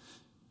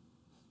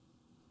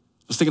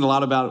was thinking a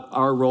lot about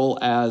our role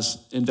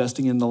as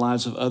investing in the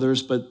lives of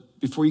others, but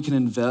before you can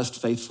invest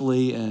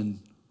faithfully and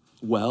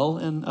well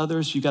in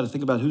others, you got to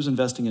think about who's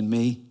investing in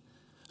me.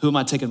 Who am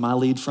I taking my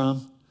lead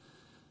from?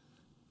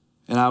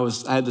 And I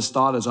had this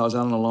thought as I was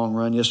out on a long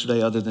run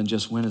yesterday, other than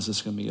just when is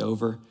this going to be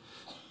over?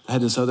 I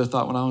had this other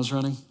thought when I was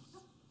running.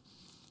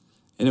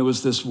 And it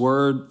was this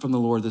word from the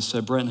Lord that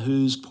said, Brent,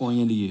 who's pouring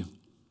into you?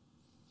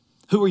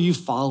 Who are you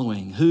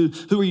following? Who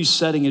are you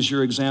setting as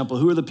your example?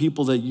 Who are the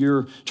people that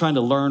you're trying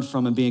to learn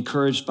from and be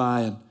encouraged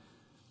by? And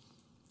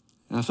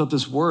I felt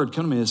this word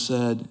come to me that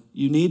said,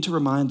 you need to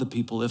remind the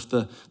people, if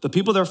the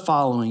people they're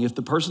following, if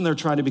the person they're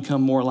trying to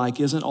become more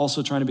like isn't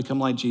also trying to become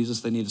like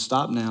Jesus, they need to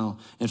stop now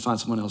and find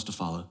someone else to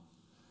follow.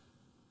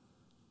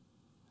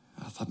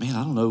 I thought, man,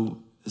 I don't know,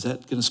 is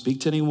that going to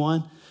speak to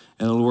anyone?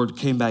 And the Lord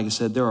came back and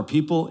said, there are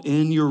people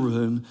in your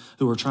room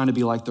who are trying to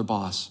be like their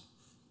boss.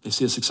 They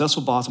see a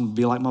successful boss, I'm going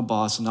to be like my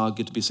boss, and I'll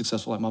get to be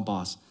successful like my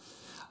boss.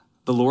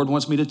 The Lord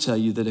wants me to tell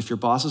you that if your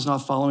boss is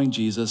not following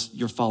Jesus,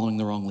 you're following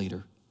the wrong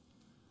leader.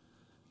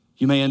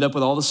 You may end up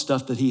with all the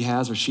stuff that he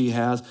has or she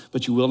has,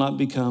 but you will not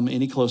become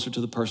any closer to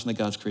the person that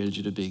God's created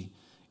you to be.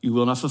 You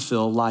will not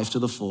fulfill life to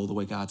the full the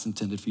way God's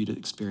intended for you to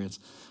experience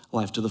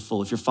life to the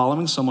full. If you're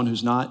following someone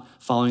who's not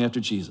following after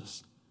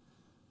Jesus,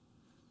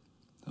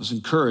 I was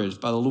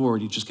encouraged by the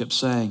Lord. He just kept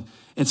saying,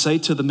 and say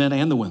to the men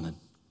and the women,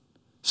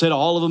 say to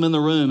all of them in the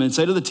room, and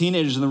say to the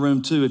teenagers in the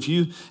room too, if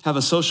you have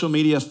a social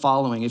media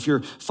following, if you're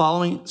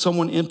following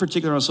someone in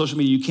particular on social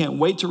media, you can't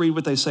wait to read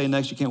what they say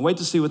next. You can't wait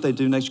to see what they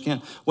do next. You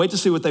can't wait to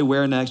see what they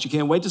wear next. You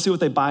can't wait to see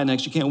what they buy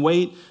next. You can't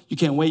wait.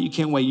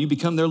 You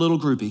become their little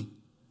groupie.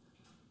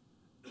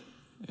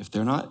 If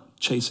they're not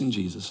chasing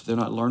Jesus, if they're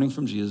not learning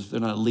from Jesus, if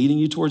they're not leading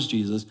you towards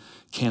Jesus,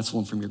 cancel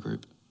them from your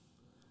group.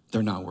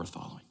 They're not worth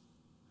following.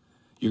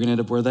 You're going to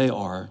end up where they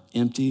are,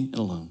 empty and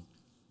alone.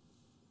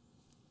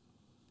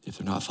 If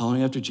they're not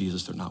following after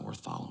Jesus, they're not worth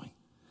following.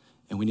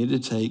 And we need to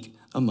take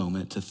a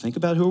moment to think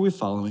about who are we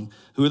following,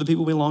 who are the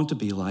people we long to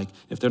be like.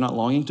 If they're not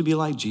longing to be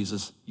like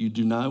Jesus, you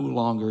do no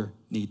longer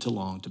need to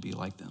long to be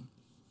like them.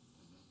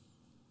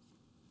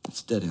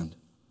 It's dead end.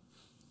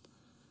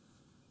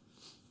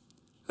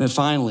 And then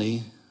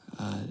finally,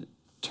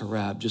 to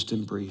wrap, just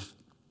in brief,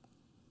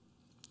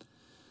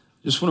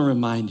 I just want to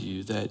remind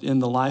you that in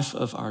the life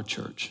of our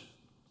church,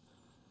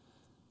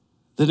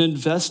 that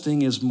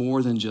investing is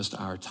more than just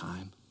our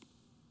time.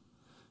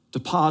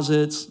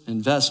 Deposits,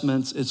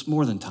 investments, it's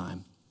more than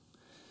time.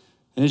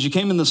 And as you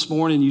came in this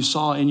morning, you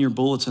saw in your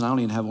bulletin, I don't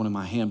even have one in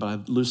my hand, but I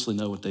loosely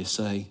know what they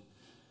say.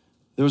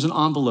 There was an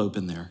envelope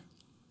in there.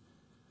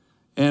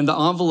 And the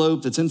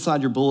envelope that's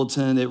inside your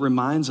bulletin, it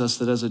reminds us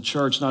that as a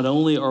church, not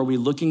only are we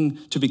looking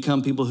to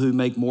become people who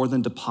make more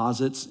than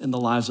deposits in the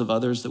lives of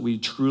others, that we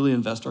truly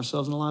invest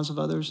ourselves in the lives of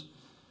others,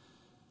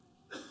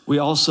 we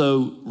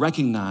also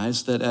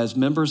recognize that as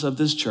members of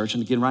this church,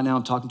 and again, right now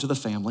I'm talking to the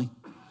family,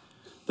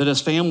 that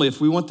as family,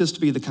 if we want this to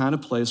be the kind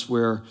of place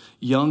where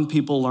young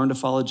people learn to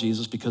follow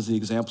Jesus because of the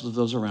examples of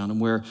those around them,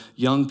 where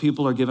young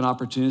people are given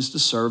opportunities to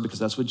serve because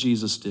that's what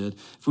Jesus did,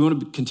 if we want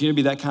to continue to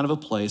be that kind of a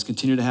place,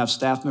 continue to have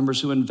staff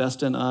members who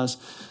invest in us,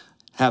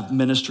 have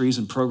ministries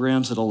and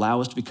programs that allow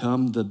us to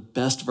become the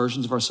best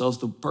versions of ourselves,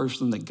 the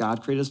person that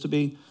God created us to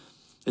be,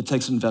 it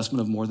takes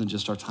investment of more than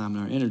just our time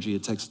and our energy.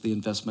 It takes the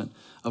investment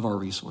of our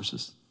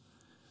resources.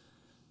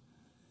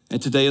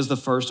 And today is the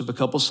first of a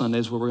couple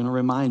Sundays where we're going to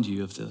remind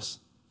you of this.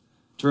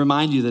 To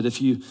remind you that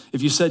if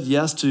you said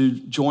yes to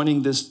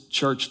joining this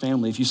church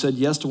family, if you said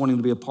yes to wanting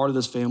to be a part of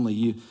this family,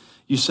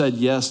 you said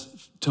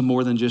yes to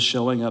more than just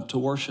showing up to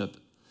worship.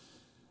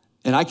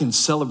 And I can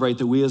celebrate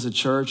that we as a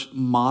church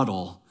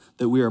model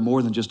that we are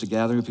more than just a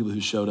gathering of people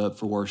who showed up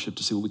for worship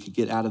to see what we could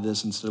get out of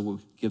this instead of what we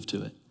could give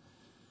to it.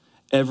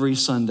 Every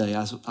Sunday,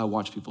 I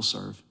watch people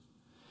serve.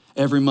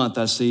 Every month,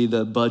 I see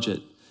the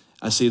budget.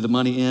 I see the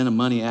money in and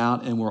money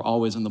out, and we're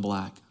always in the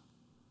black.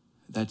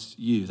 That's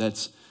you.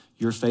 That's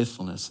your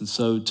faithfulness. And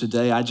so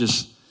today, I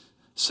just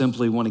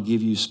simply want to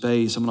give you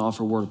space. I'm going to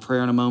offer a word of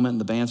prayer in a moment,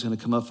 and the band's going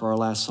to come up for our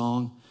last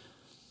song.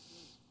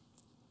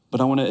 But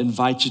I want to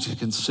invite you to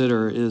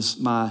consider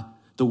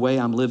the way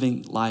I'm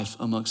living life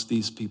amongst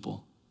these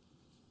people.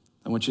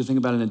 I want you to think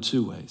about it in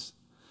two ways.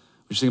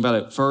 You think about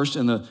it first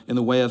in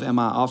the way of, am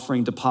I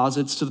offering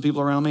deposits to the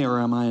people around me, or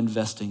am I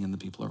investing in the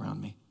people around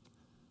me?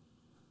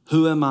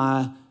 Who am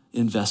I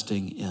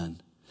investing in?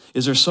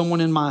 Is there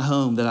someone in my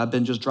home that I've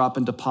been just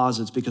dropping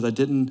deposits because I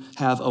didn't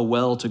have a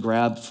well to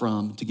grab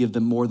from to give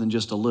them more than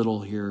just a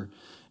little here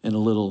and a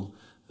little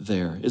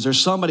there? Is there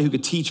somebody who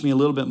could teach me a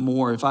little bit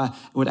more if I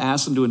would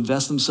ask them to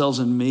invest themselves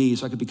in me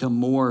so I could become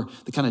more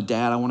the kind of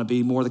dad I want to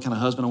be, more the kind of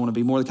husband I want to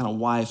be, more the kind of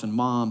wife and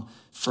mom,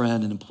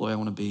 friend and employee I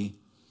want to be?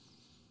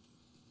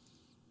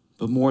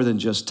 But more than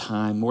just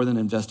time, more than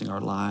investing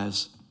our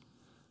lives,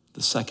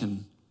 the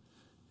second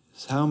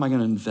is, how am I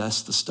going to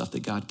invest the stuff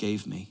that God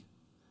gave me?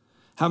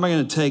 How am I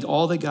going to take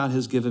all that God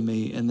has given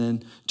me and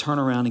then turn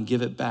around and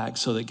give it back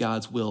so that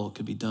God's will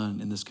could be done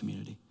in this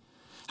community?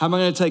 How am I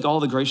going to take all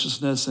the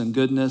graciousness and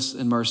goodness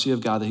and mercy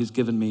of God that he's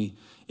given me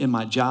in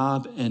my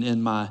job and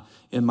in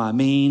my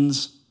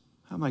means?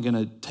 How am I going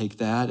to take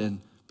that and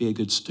be a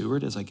good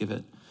steward as I give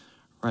it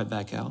right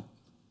back out?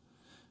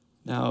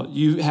 Now,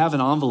 you have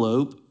an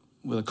envelope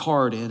with a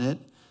card in it.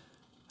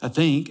 I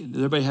think, does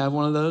everybody have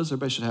one of those?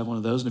 Everybody should have one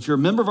of those. And if you're a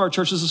member of our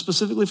church, this is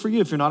specifically for you.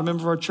 If you're not a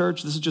member of our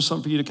church, this is just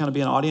something for you to kind of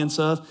be an audience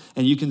of,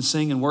 and you can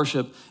sing and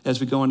worship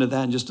as we go into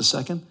that in just a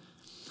second.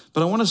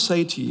 But I want to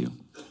say to you,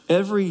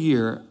 every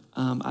year,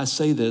 I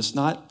say this,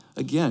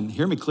 again,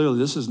 hear me clearly,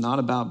 this is not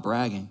about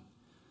bragging.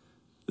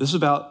 This is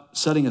about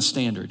setting a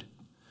standard.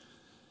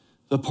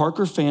 The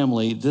Parker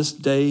family, this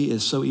day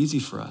is so easy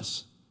for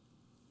us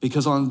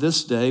because on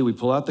this day, we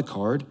pull out the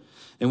card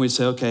and we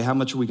say, okay, how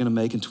much are we going to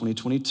make in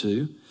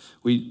 2022?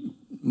 We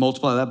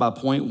multiply that by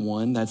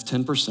 0.1, that's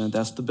 10%,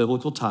 that's the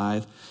biblical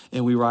tithe,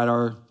 and we write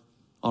on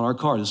our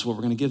card, this is what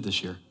we're going to give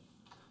this year.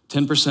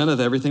 10% of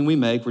everything we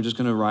make, we're just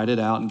going to write it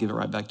out and give it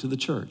right back to the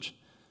church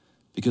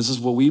because this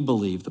is what we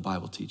believe the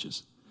Bible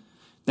teaches.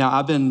 Now,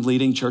 I've been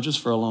leading churches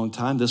for a long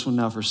time, this one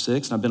now for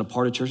 6, and I've been a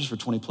part of churches for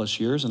 20 plus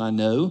years, and I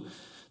know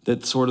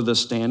that sort of the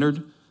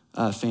standard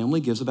family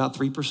gives about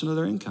 3% of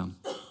their income.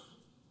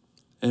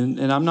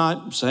 And I'm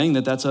not saying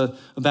that that's a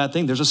bad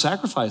thing. There's a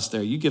sacrifice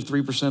there. You give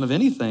 3% of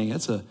anything,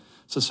 it's a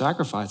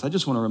sacrifice. I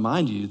just want to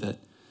remind you that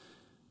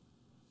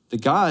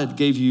God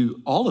gave you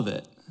all of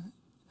it.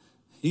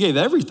 He gave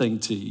everything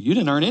to you. You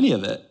didn't earn any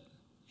of it.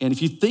 And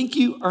if you think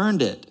you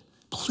earned it,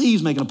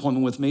 please make an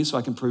appointment with me so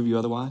I can prove you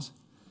otherwise.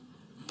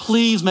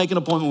 Please make an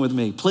appointment with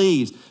me.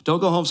 Please. Don't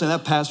go home saying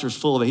that pastor's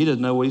full of it. He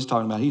doesn't know what he's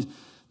talking about.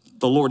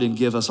 The Lord didn't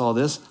give us all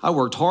this. I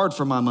worked hard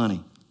for my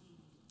money.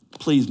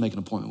 Please make an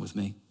appointment with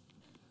me.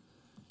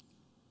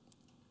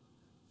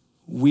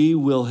 We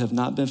will have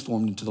not been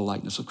formed into the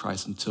likeness of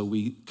Christ until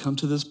we come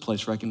to this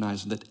place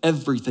recognizing that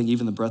everything,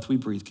 even the breath we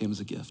breathe, came as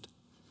a gift.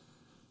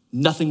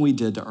 Nothing we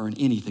did to earn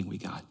anything we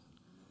got.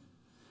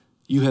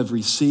 You have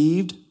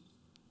received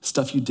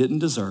stuff you didn't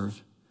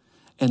deserve,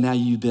 and now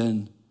you've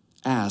been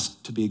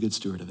asked to be a good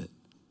steward of it.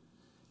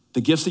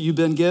 The gifts that you've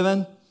been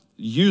given,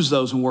 use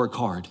those and work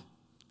hard.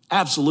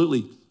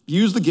 Absolutely.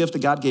 Use the gift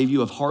that God gave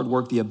you of hard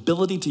work, the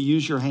ability to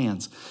use your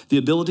hands, the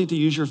ability to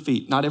use your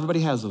feet. Not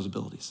everybody has those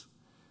abilities.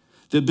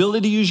 The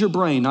ability to use your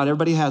brain, not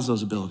everybody has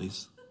those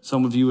abilities.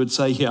 Some of you would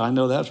say, yeah, I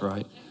know that's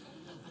right.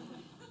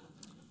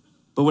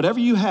 But whatever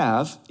you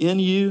have, in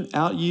you,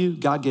 out you,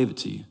 God gave it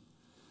to you.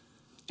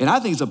 And I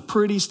think it's a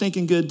pretty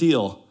stinking good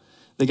deal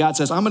that God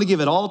says, I'm going to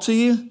give it all to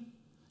you,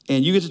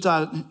 and you get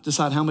to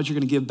decide how much you're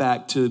going to give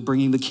back to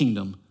bringing the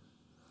kingdom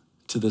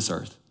to this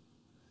earth.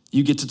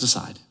 You get to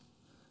decide.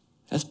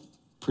 That's a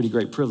pretty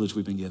great privilege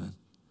we've been given.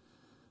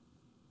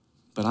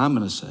 But I'm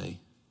going to say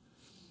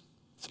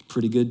it's a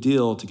pretty good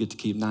deal to get to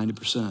keep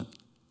 90%.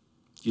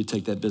 You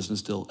take that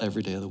business deal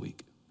every day of the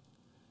week.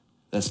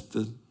 That's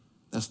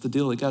the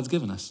deal that God's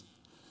given us.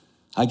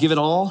 I give it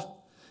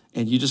all,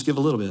 and you just give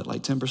a little bit,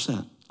 like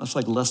 10%. That's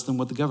like less than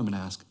what the government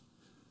asks.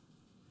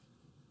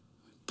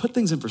 Put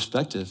things in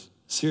perspective,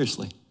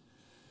 seriously.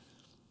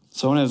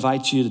 So I want to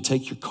invite you to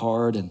take your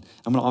card, and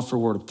I'm going to offer a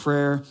word of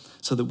prayer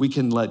so that we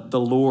can let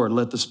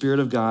the Spirit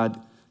of God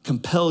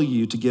compel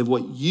you to give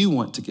what you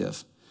want to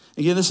give.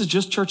 Again, this is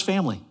just church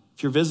family.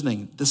 If you're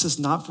visiting, this is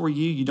not for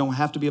you. You don't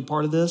have to be a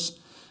part of this.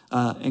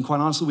 And quite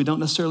honestly, we don't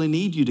necessarily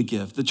need you to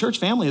give. The church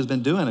family has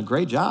been doing a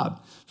great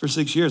job for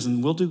 6 years,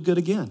 and we'll do good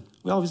again.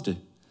 We always do.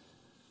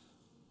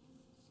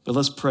 But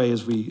let's pray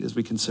as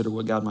we consider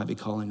what God might be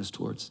calling us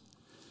towards.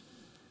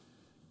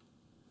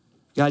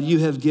 God, you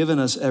have given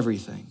us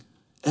everything.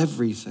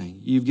 Everything.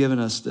 You've given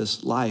us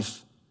this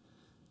life.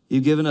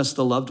 You've given us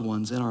the loved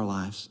ones in our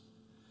lives.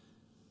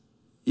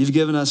 You've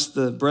given us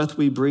the breath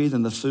we breathe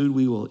and the food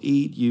we will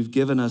eat. You've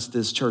given us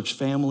this church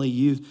family.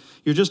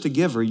 You're just a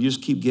giver. You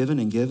just keep giving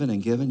and giving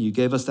and giving. You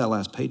gave us that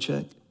last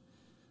paycheck.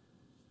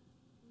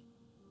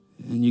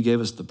 And you gave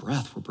us the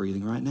breath we're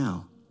breathing right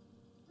now.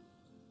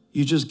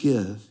 You just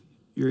give.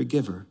 You're a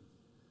giver.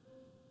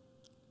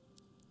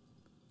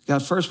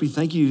 God, first we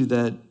thank you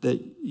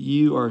that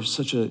you are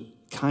such a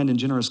kind and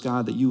generous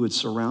God that you would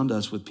surround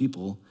us with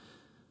people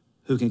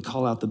who can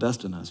call out the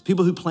best in us.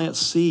 People who plant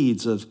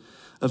seeds of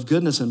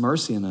goodness and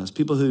mercy in us.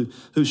 People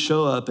who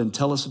show up and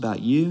tell us about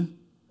you.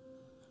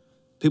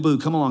 People who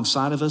come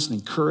alongside of us and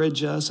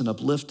encourage us and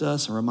uplift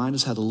us and remind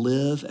us how to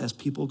live as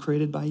people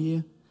created by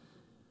you.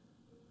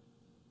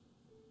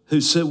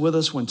 Who sit with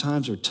us when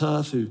times are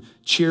tough, who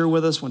cheer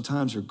with us when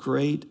times are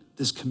great.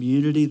 This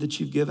community that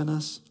you've given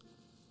us.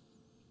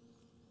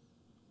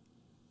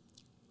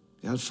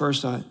 God,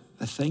 first, I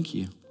thank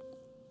you.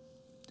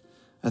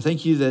 I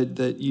thank you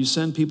that you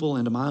send people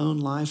into my own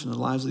life and the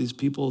lives of these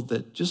people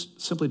that just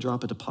simply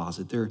drop a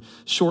deposit. They're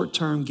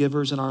short-term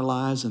givers in our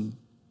lives, and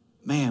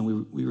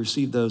man, we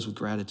receive those with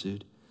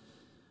gratitude.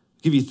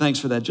 Give you thanks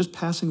for that just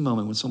passing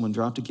moment when someone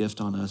dropped a gift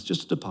on us,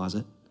 just a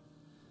deposit.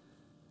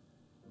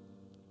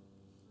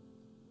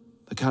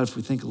 But God, if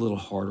we think a little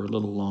harder, a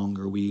little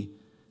longer, we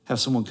have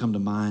someone come to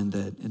mind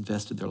that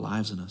invested their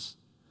lives in us,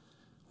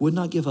 would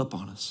not give up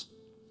on us.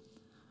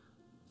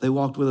 They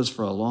walked with us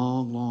for a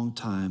long, long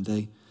time.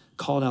 They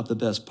called out the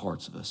best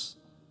parts of us.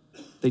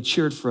 They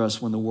cheered for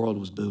us when the world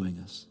was booing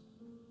us.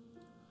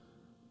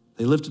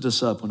 They lifted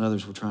us up when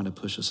others were trying to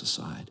push us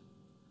aside.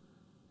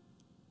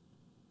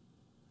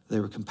 They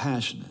were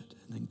compassionate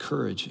and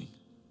encouraging.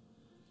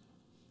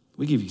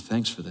 We give you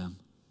thanks for them.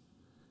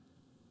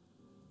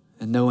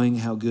 And knowing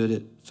how good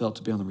it felt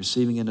to be on the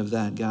receiving end of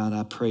that, God,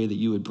 I pray that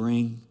you would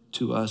bring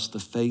to us the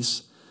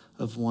face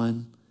of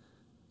one,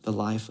 the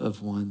life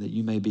of one that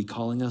you may be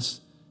calling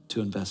us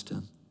to invest in.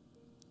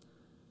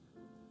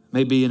 It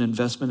may be an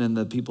investment in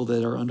the people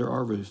that are under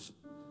our roof.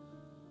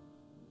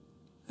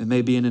 It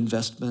may be an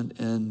investment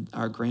in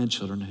our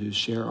grandchildren who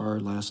share our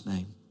last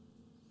name.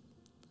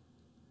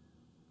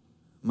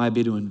 It might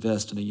be to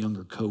invest in a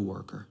younger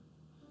coworker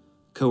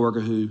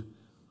who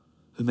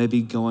may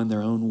be going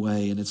their own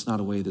way, and it's not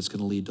a way that's going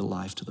to lead to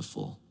life to the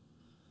full.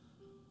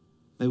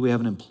 Maybe we have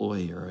an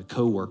employee or a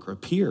coworker, a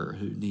peer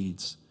who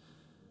needs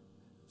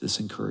this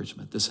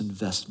encouragement, this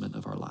investment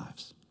of our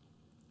lives.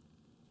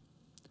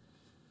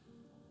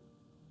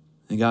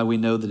 And God, we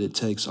know that it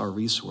takes our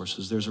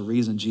resources. There's a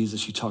reason,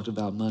 Jesus, you talked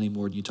about money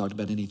more than you talked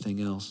about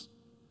anything else.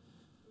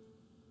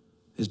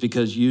 It's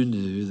because you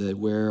knew that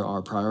where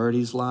our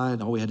priorities lie,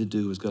 and all we had to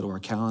do was go to our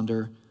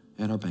calendar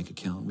and our bank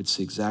account. We'd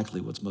see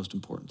exactly what's most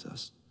important to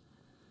us.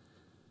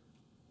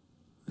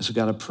 And so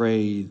God, I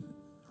pray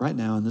right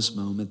now in this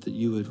moment that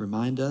you would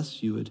remind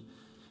us, you would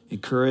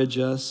encourage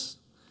us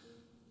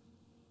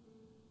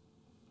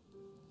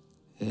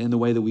in the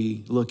way that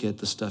we look at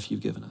the stuff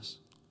you've given us.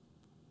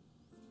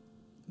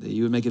 That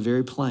you would make it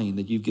very plain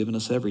that you've given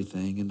us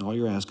everything, and all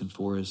you're asking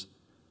for is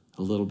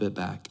a little bit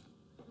back.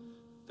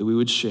 That we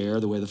would share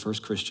the way the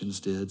first Christians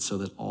did so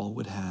that all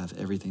would have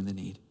everything they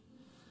need.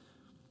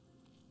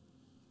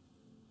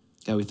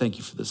 God, we thank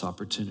you for this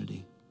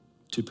opportunity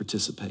to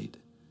participate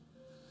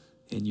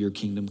in your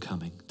kingdom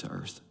coming to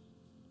earth.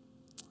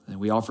 And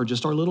we offer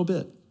just our little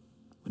bit.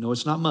 We know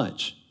it's not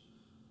much,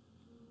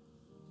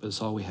 but it's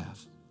all we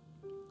have.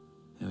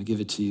 And we give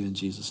it to you in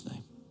Jesus'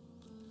 name.